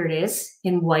 Here it is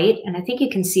in white, and I think you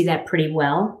can see that pretty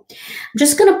well. I'm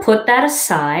just going to put that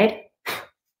aside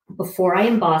before I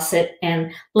emboss it,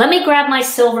 and let me grab my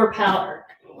silver powder.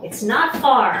 It's not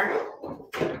far.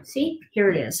 See, here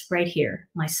it is right here,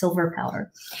 my silver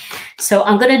powder. So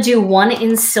I'm going to do one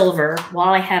in silver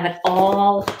while I have it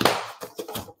all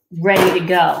ready to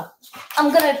go.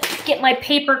 I'm going to get my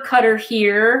paper cutter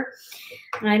here.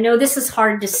 And I know this is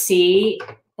hard to see,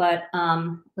 but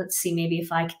let's see, maybe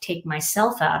if I could take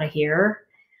myself out of here.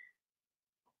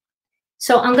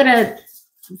 So I'm going to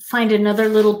find another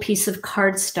little piece of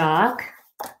cardstock.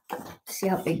 See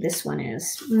how big this one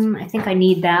is. I think I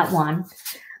need that one.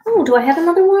 Oh, do I have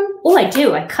another one? Oh, I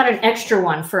do. I cut an extra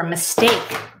one for a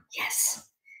mistake. Yes.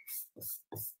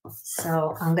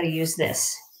 So I'm going to use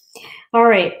this. All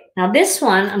right. Now this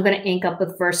one I'm going to ink up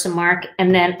with Versamark,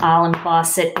 and then I'll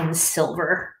emboss it in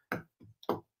silver.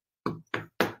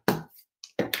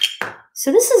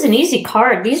 So this is an easy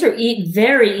card. These are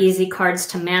very easy cards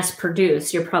to mass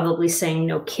produce. You're probably saying,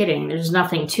 no kidding, there's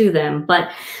nothing to them.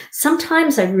 But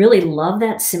sometimes I really love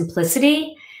that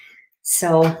simplicity.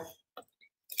 So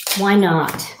why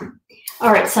not?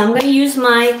 All right, so I'm going to use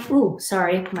my,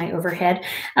 my overhead.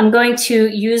 I'm going to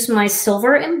use my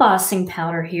silver embossing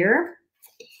powder here.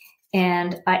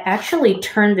 And I actually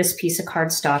turned this piece of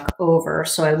cardstock over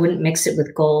so I wouldn't mix it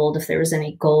with gold if there was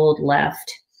any gold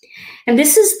left. And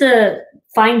this is the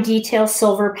fine detail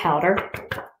silver powder.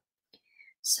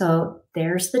 So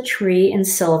there's the tree in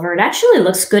silver. It actually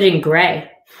looks good in gray.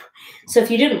 So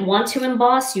if you didn't want to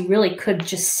emboss, you really could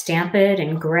just stamp it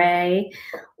in gray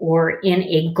or in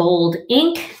a gold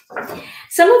ink.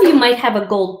 Some of you might have a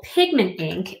gold pigment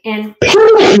ink, and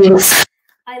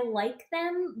I like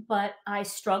them, but I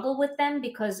struggle with them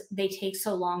because they take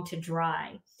so long to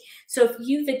dry. So if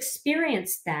you've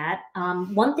experienced that,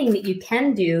 one thing that you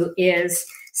can do is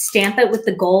stamp it with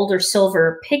the gold or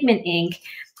silver pigment ink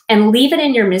and leave it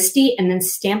in your MISTI, and then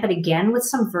stamp it again with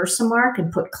some Versamark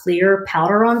and put clear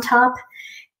powder on top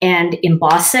and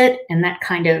emboss it, and that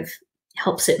kind of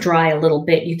helps it dry a little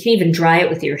bit. You can even dry it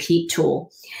with your heat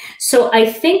tool. So I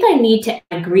think I need to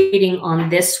add greeting on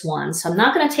this one. So I'm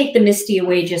not going to take the MISTI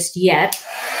away just yet.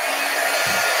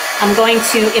 I'm going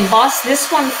to emboss this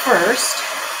one first.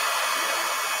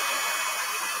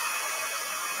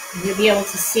 You'll be able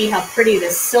to see how pretty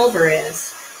this silver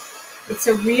is. It's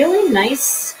a really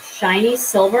nice, shiny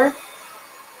silver.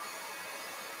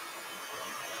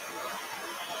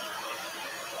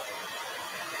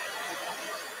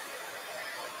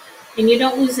 And you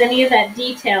don't lose any of that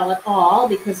detail at all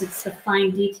because it's the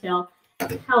fine detail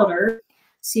powder.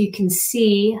 So you can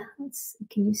see,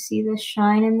 can you see the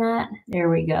shine in that? There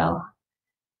we go.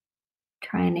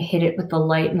 Trying to hit it with the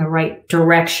light in the right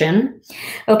direction.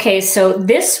 Okay, so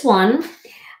this one,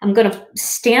 I'm going to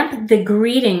stamp the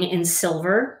greeting in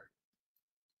silver.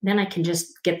 Then I can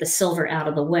just get the silver out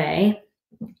of the way.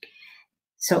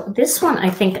 So this one, I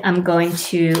think I'm going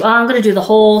to do the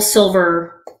whole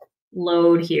silver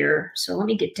load here. So let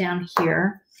me get down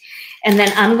here. And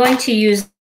then I'm going to use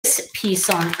this Peace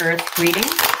on Earth greeting.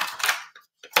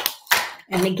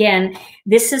 And again,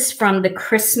 this is from the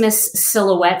Christmas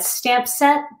Silhouette stamp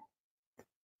set.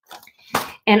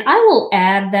 And I will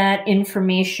add that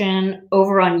information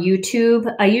over on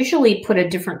YouTube. I usually put a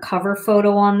different cover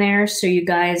photo on there so you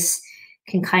guys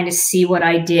can kind of see what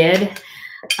I did.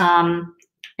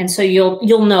 And so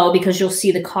you'll know because you'll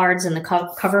see the cards in the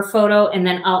cover photo, and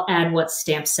then I'll add what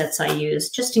stamp sets I use,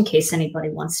 just in case anybody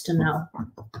wants to know.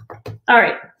 All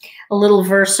right, a little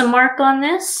Versamark on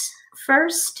this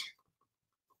first,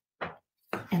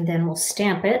 and then we'll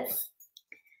stamp it.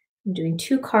 I'm doing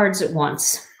 2 cards at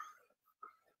once.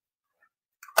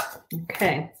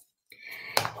 Okay,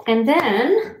 and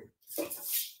then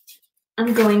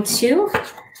I'm going to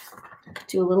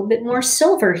do a little bit more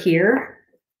silver here.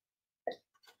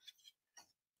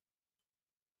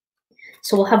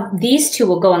 So we'll have these 2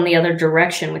 will go in the other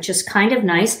direction, which is kind of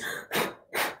nice.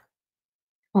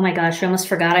 Oh my gosh, I almost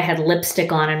forgot I had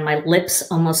lipstick on and my lips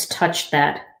almost touched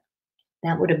that.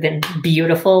 That would have been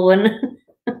beautiful when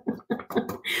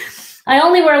I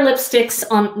only wear lipstick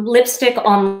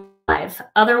on live.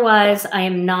 Otherwise, I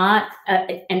am not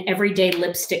an everyday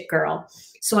lipstick girl.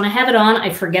 So when I have it on, I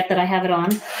forget that I have it on.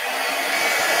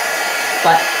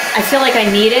 But I feel like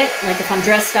I need it. Like if I'm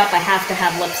dressed up, I have to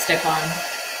have lipstick on.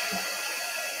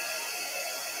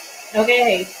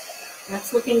 Okay,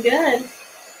 that's looking good.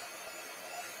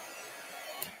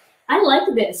 I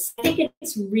like this. I think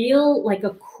it's real, like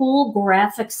a cool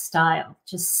graphic style,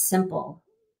 just simple.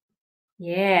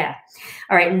 Yeah.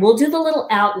 All right, and we'll do the little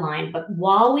outline, but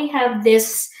while we have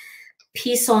this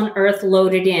piece on earth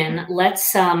loaded in,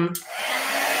 let's emboss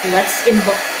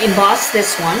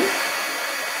this one.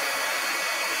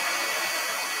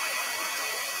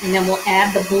 And then we'll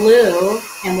add the blue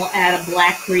and we'll add a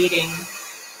black greeting.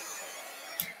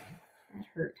 That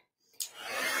hurt.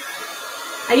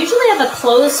 I usually have a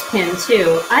clothespin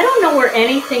too. I don't know where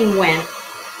anything went.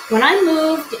 When I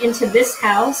moved into this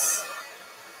house,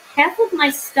 half of my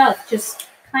stuff just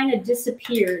kind of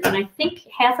disappeared. And I think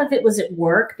half of it was at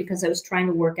work because I was trying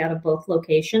to work out of both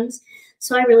locations.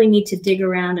 So I really need to dig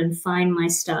around and find my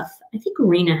stuff. I think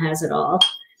Rena has it all.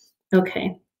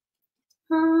 Okay.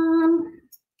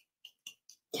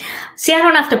 See, I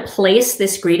don't have to place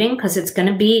this greeting because it's going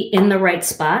to be in the right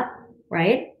spot,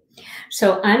 right?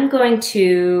 So I'm going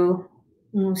to,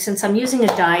 since I'm using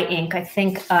a dye ink, I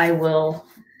think I will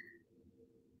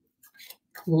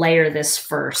layer this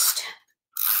first.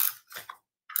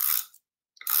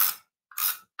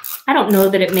 I don't know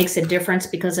that it makes a difference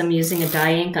because I'm using a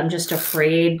dye ink. I'm just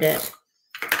afraid that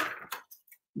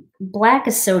black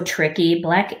is so tricky.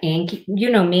 Black ink, you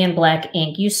know me and black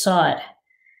ink. You saw it.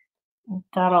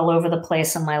 Got all over the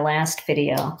place on my last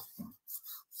video.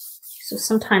 So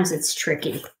sometimes it's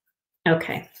tricky.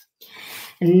 Okay.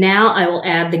 And now I will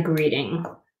add the greeting.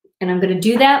 And I'm going to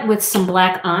do that with some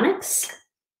black onyx.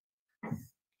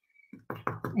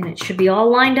 And it should be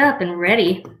all lined up and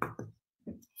ready.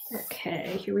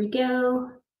 Okay, here we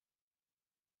go.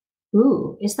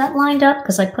 Ooh, is that lined up?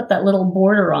 Because I put that little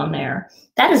border on there.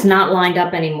 That is not lined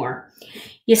up anymore.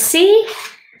 You see,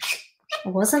 I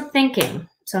wasn't thinking.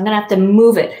 So I'm going to have to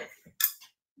move it.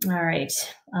 All right,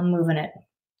 I'm moving it.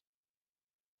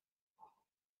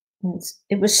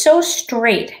 It was so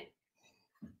straight,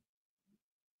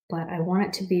 but I want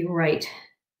it to be right,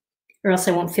 or else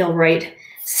I won't feel right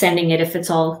sending it if it's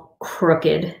all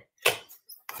crooked.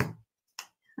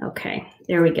 Okay,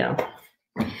 there we go.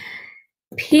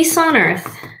 Peace on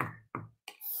earth.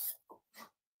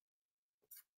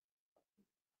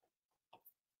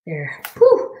 There.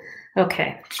 Whew.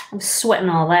 Okay, I'm sweating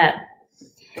all that.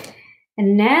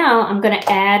 And now I'm going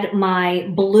to add my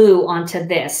blue onto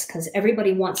this because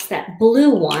everybody wants that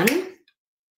blue one.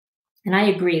 And I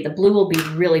agree, the blue will be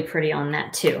really pretty on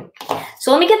that too.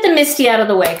 So let me get the Misty out of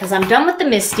the way because I'm done with the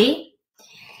Misty.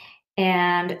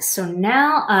 And so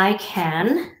now I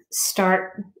can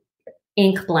start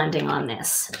ink blending on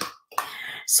this.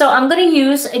 So I'm going to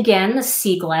use, again, the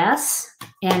sea glass.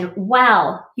 And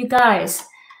wow, you guys,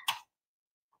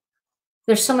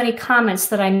 there's so many comments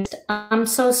that I missed. I'm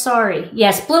so sorry.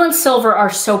 Yes, blue and silver are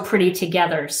so pretty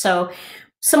together. So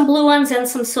some blue ones and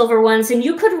some silver ones. And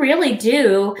you could really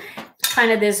do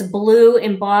kind of this blue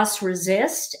emboss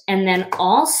resist and then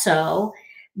also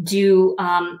do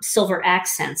silver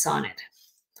accents on it.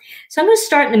 So I'm going to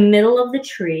start in the middle of the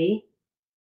tree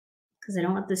because I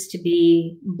don't want this to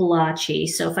be blotchy.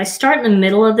 So if I start in the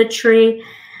middle of the tree,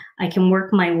 I can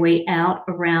work my way out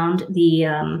around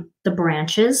the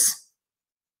branches.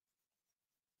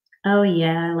 Oh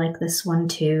yeah, I like this one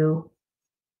too.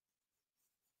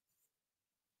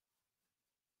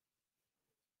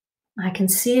 I can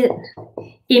see it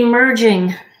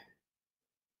emerging.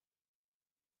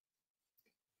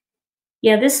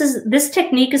 Yeah, this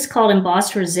technique is called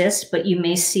emboss resist, but you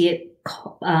may see it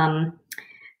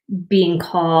being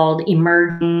called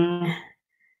emerging,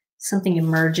 something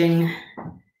emerging.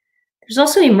 There's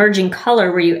also emerging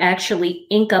color where you actually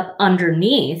ink up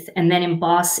underneath and then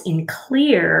emboss in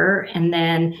clear and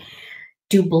then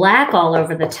do black all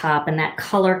over the top and that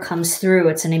color comes through.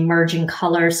 It's an emerging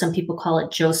color. Some people call it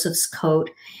Joseph's coat.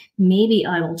 Maybe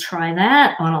I will try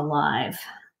that on a live.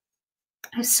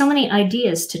 I have so many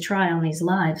ideas to try on these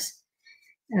lives.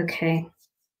 Okay,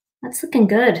 that's looking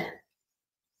good.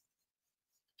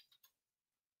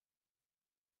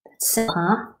 That's simple,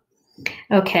 huh?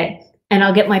 Okay. And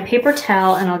I'll get my paper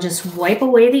towel and I'll just wipe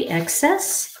away the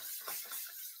excess.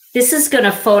 This is going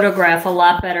to photograph a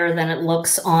lot better than it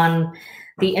looks on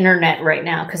the internet right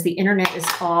now because the internet is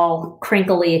all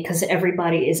crinkly because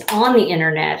everybody is on the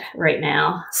internet right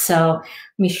now. So let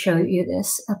me show you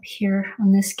this up here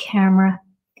on this camera.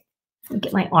 Let me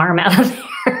get my arm out of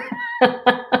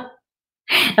there.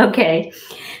 Okay,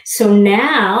 so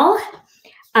now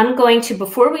I'm going to,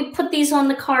 before we put these on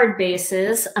the card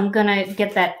bases, I'm going to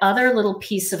get that other little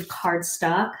piece of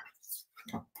cardstock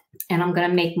and I'm going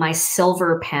to make my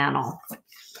silver panel.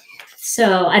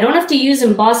 So I don't have to use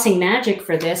embossing magic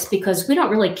for this because we don't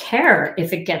really care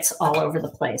if it gets all over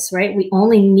the place, right? We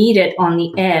only need it on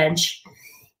the edge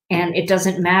and it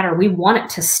doesn't matter. We want it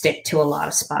to stick to a lot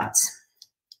of spots.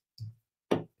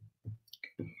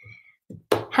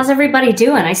 How's everybody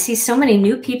doing? I see so many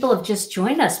new people have just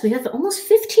joined us. We have almost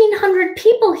 1,500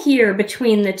 people here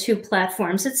between the two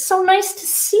platforms. It's so nice to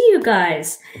see you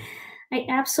guys. I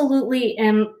absolutely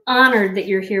am honored that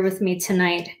you're here with me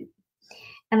tonight.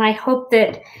 And I hope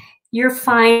that you're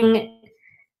finding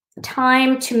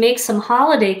time to make some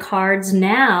holiday cards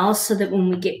now so that when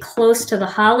we get close to the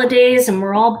holidays and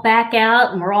we're all back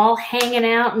out and we're all hanging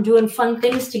out and doing fun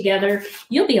things together,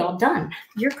 you'll be all done.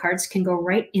 Your cards can go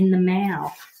right in the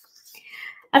mail.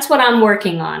 That's what I'm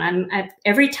working on.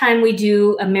 Every time we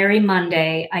do a Merry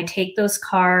Monday, I take those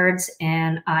cards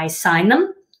and I sign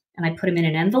them and I put them in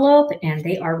an envelope and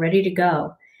they are ready to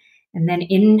go. And then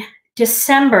in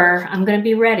December, I'm going to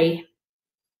be ready.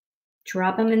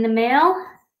 Drop them in the mail.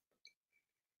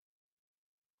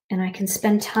 And I can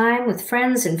spend time with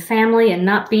friends and family and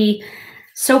not be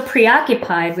so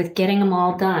preoccupied with getting them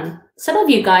all done. Some of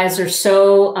you guys are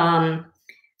so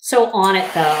on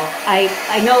it, though.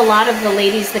 I know a lot of the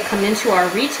ladies that come into our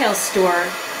retail store,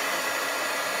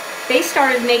 they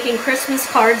started making Christmas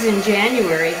cards in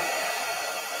January.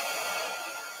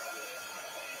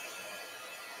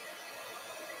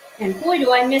 And boy,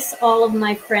 do I miss all of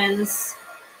my friends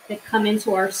that come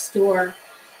into our store.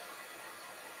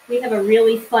 We have a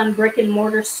really fun brick and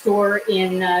mortar store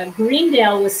in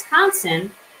Greendale,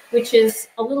 Wisconsin, which is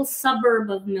a little suburb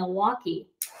of Milwaukee.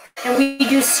 And we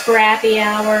do scrappy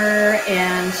hour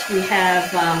and we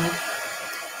have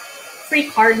free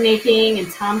card making and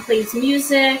Tom plays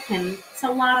music and it's a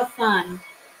lot of fun.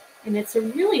 And it's a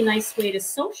really nice way to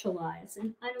socialize.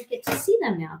 And I don't get to see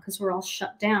them now because we're all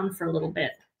shut down for a little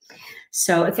bit.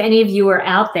 So if any of you are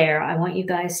out there, I want you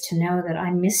guys to know that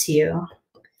I miss you.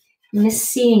 Miss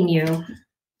seeing you.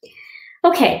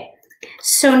 Okay,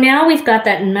 so now we've got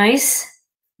that nice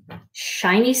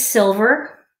shiny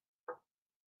silver. You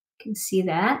can see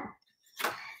that.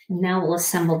 And now we'll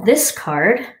assemble this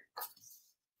card.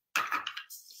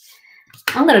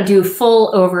 I'm going to do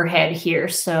full overhead here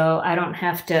so I don't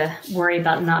have to worry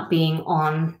about not being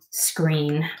on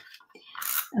screen.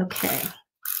 Okay,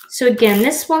 so again,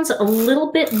 this one's a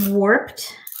little bit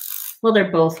warped. Well, they're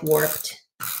both warped.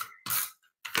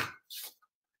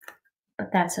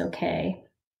 But that's okay.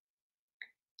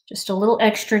 Just a little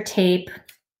extra tape.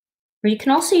 Or you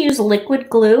can also use liquid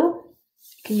glue. You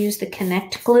can use the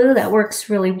Connect glue. That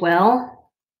works really well.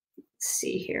 Let's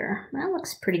see here. That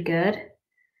looks pretty good.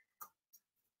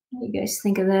 What do you guys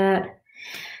think of that?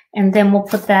 And then we'll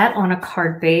put that on a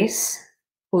card base.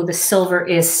 Oh, the silver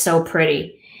is so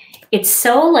pretty. It's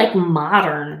so like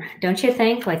modern, don't you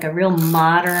think? Like a real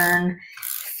modern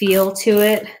feel to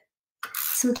it.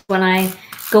 When I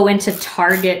go into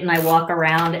Target and I walk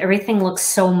around, everything looks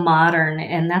so modern,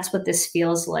 and that's what this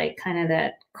feels like, kind of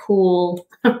that cool,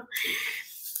 I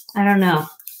don't know.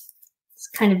 It's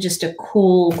kind of just a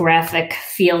cool graphic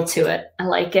feel to it. I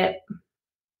like it.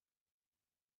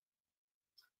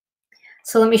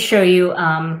 So let me show you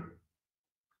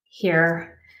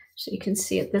here so you can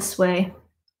see it this way.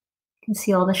 You can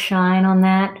see all the shine on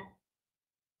that.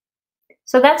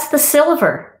 So that's the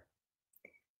silver.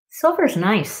 Silver's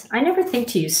nice. I never think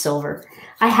to use silver.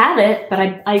 I have it, but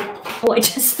I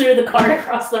just threw the card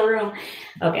across the room.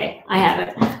 Okay, I have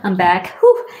it. I'm back.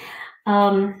 Whew.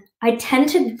 I tend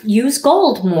to use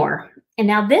gold more. And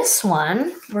now this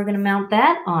one, we're going to mount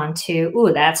that onto.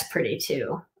 Ooh, that's pretty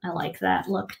too. I like that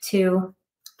look too.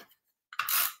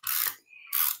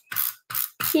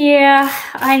 Yeah,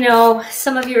 I know.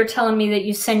 Some of you are telling me that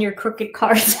you send your crooked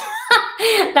cards.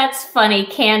 That's funny.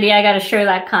 Candy, I got to share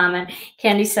that comment.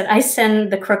 Candy said, I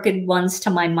send the crooked ones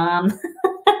to my mom.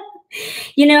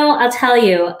 You know, I'll tell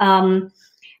you,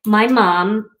 my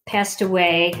mom passed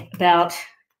away about,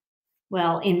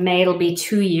 well, in May, it'll be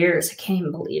 2 years. I can't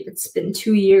even believe it's been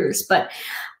 2 years. But,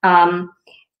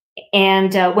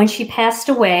 when she passed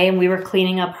away and we were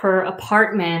cleaning up her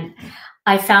apartment,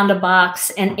 I found a box,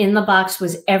 and in the box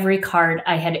was every card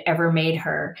I had ever made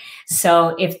her.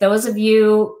 So if those of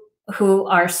you who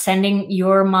are sending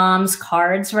your mom's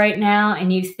cards right now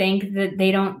and you think that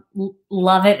they don't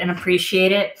love it and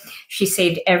appreciate it, she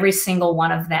saved every single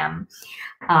one of them.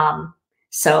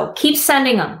 So keep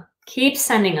sending them. Keep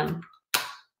sending them.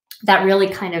 That really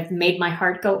kind of made my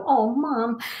heart go, oh,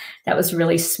 Mom. That was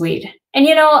really sweet. And,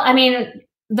 you know, I mean,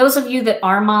 those of you that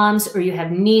are moms or you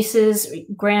have nieces, or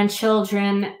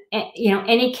grandchildren, you know,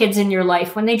 any kids in your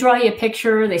life, when they draw you a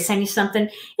picture, they send you something,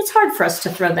 it's hard for us to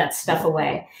throw that stuff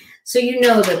away. So you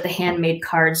know that the handmade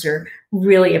cards are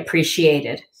really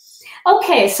appreciated.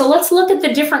 Okay, so let's look at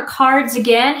the different cards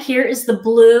again. Here is the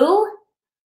blue.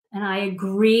 And I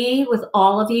agree with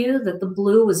all of you that the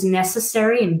blue was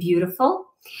necessary and beautiful.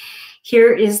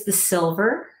 Here is the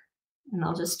silver. And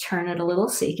I'll just turn it a little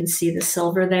so you can see the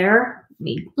silver there.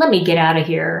 Let me get out of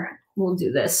here. We'll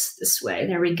do this way.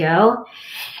 There we go.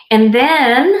 And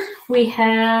then we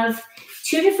have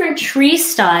two different tree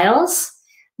styles.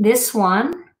 This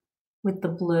one with the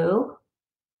blue.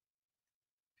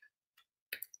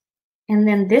 And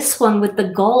then this one with the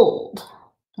gold.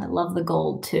 I love the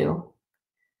gold too.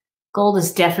 Gold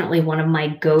is definitely one of my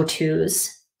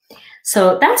go-tos.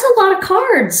 So that's a lot of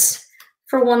cards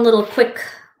for one little quick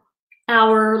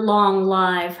hour-long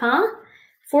live, huh?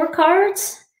 4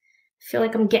 cards? I feel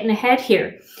like I'm getting ahead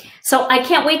here. So I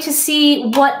can't wait to see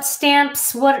what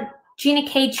stamps, what Gina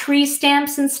K tree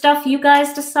stamps and stuff you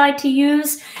guys decide to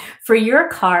use for your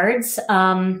cards.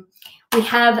 We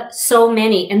have so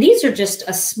many, and these are just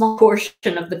a small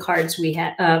portion of the cards we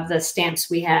have, of the stamps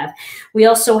we have. We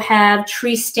also have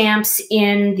tree stamps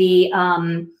in the,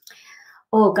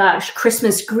 oh gosh,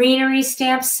 Christmas greenery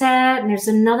stamp set. And there's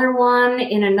another one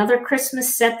in another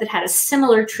Christmas set that had a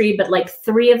similar tree, but like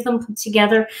 3 of them put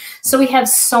together. So we have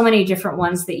so many different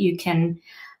ones that you can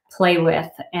play with.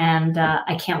 And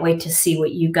I can't wait to see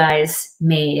what you guys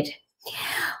made.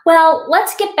 Well,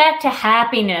 let's get back to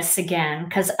happiness again,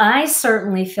 because I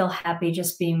certainly feel happy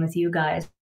just being with you guys.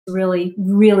 Really,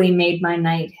 really made my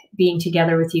night being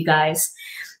together with you guys.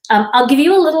 I'll give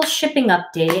you a little shipping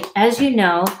update. As you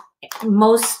know,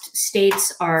 most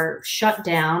states are shut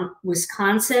down.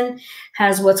 Wisconsin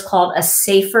has what's called a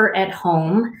safer at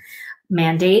home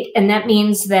mandate, and that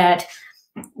means that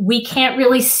we can't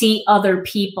really see other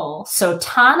people. So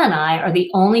Tom and I are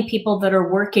the only people that are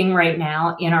working right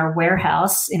now in our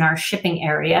warehouse, in our shipping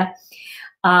area.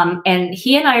 And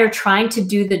he and I are trying to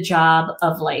do the job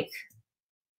of like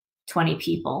 20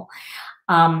 people.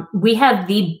 We have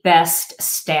the best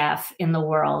staff in the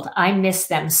world. I miss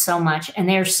them so much, and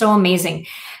they're so amazing.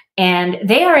 And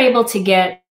they are able to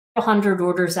get 100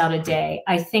 orders out a day.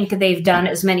 I think they've done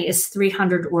as many as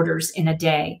 300 orders in a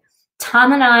day.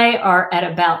 Tom and I are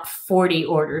at about 40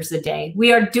 orders a day.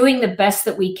 We are doing the best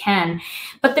that we can.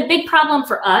 But the big problem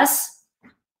for us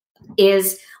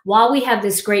is while we have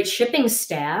this great shipping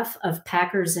staff of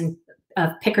pickers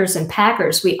and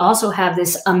packers, we also have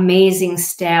this amazing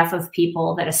staff of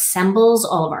people that assembles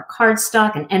all of our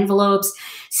cardstock and envelopes,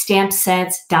 stamp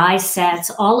sets, die sets,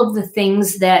 all of the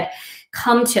things that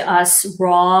come to us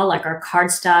raw, like our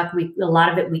cardstock. A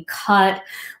lot of it we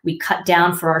cut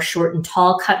down for our short and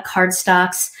tall cut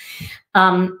cardstocks.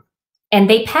 And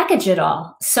they package it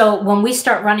all. So when we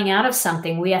start running out of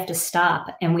something, we have to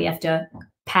stop and we have to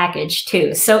package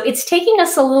too. So it's taking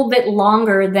us a little bit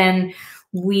longer than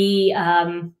we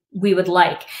would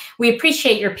like. We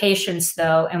appreciate your patience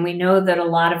though. And we know that a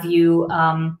lot of you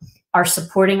are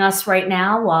supporting us right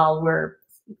now while we're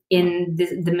in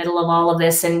the middle of all of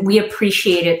this, and we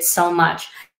appreciate it so much.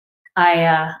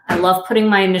 I love putting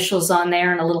my initials on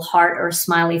there and a little heart or a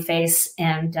smiley face,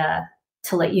 and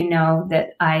to let you know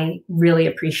that I really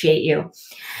appreciate you.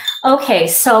 Okay,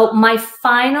 so my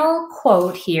final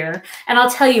quote here, and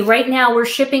I'll tell you right now, we're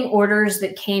shipping orders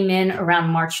that came in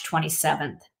around March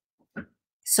 27th.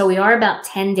 So we are about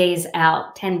 10 days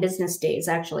out, 10 business days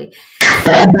actually,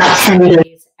 about 10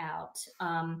 days out.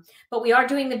 But we are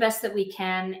doing the best that we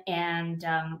can, and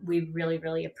we really,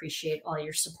 really appreciate all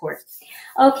your support.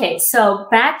 Okay, so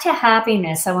back to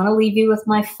happiness. I want to leave you with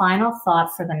my final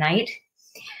thought for the night.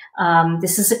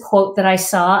 This is a quote that I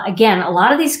saw. Again, a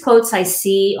lot of these quotes I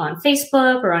see on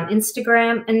Facebook or on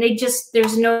Instagram, and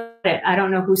there's no, I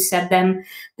don't know who said them.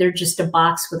 They're just a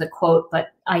box with a quote,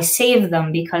 but I save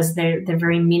them because they're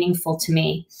very meaningful to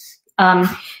me. And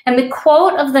the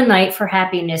quote of the night for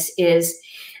happiness is,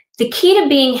 "The key to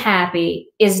being happy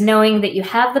is knowing that you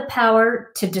have the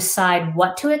power to decide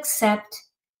what to accept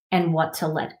and what to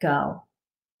let go."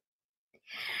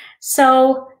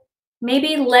 So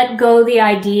maybe let go the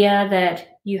idea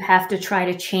that you have to try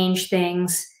to change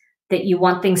things, that you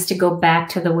want things to go back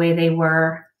to the way they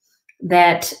were,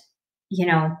 that, you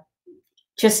know,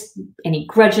 just any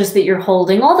grudges that you're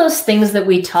holding, all those things that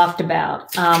we talked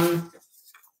about.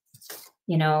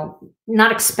 You know,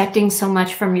 not expecting so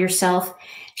much from yourself.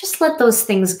 Just let those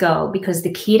things go, because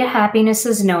the key to happiness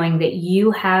is knowing that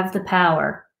you have the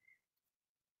power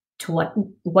to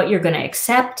what you're going to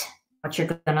accept, what you're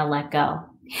going to let go.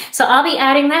 So I'll be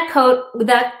adding that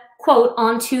quote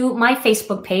onto my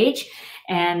Facebook page,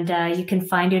 and you can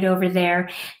find it over there.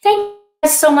 Thank you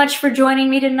guys so much for joining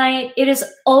me tonight. It is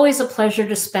always a pleasure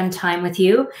to spend time with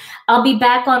you. I'll be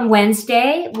back on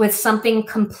Wednesday with something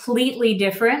completely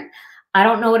different. I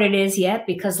don't know what it is yet,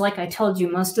 because like I told you,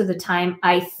 most of the time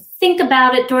I think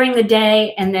about it during the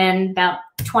day, and then about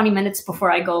 20 minutes before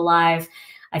I go live,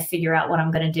 I figure out what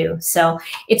I'm going to do. So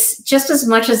it's just as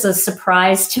much as a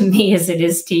surprise to me as it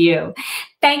is to you.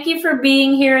 Thank you for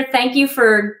being here. Thank you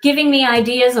for giving me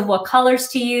ideas of what colors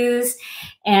to use.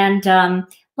 And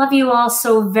love you all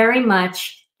so very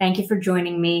much. Thank you for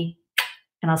joining me.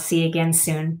 And I'll see you again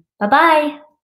soon. Bye-bye.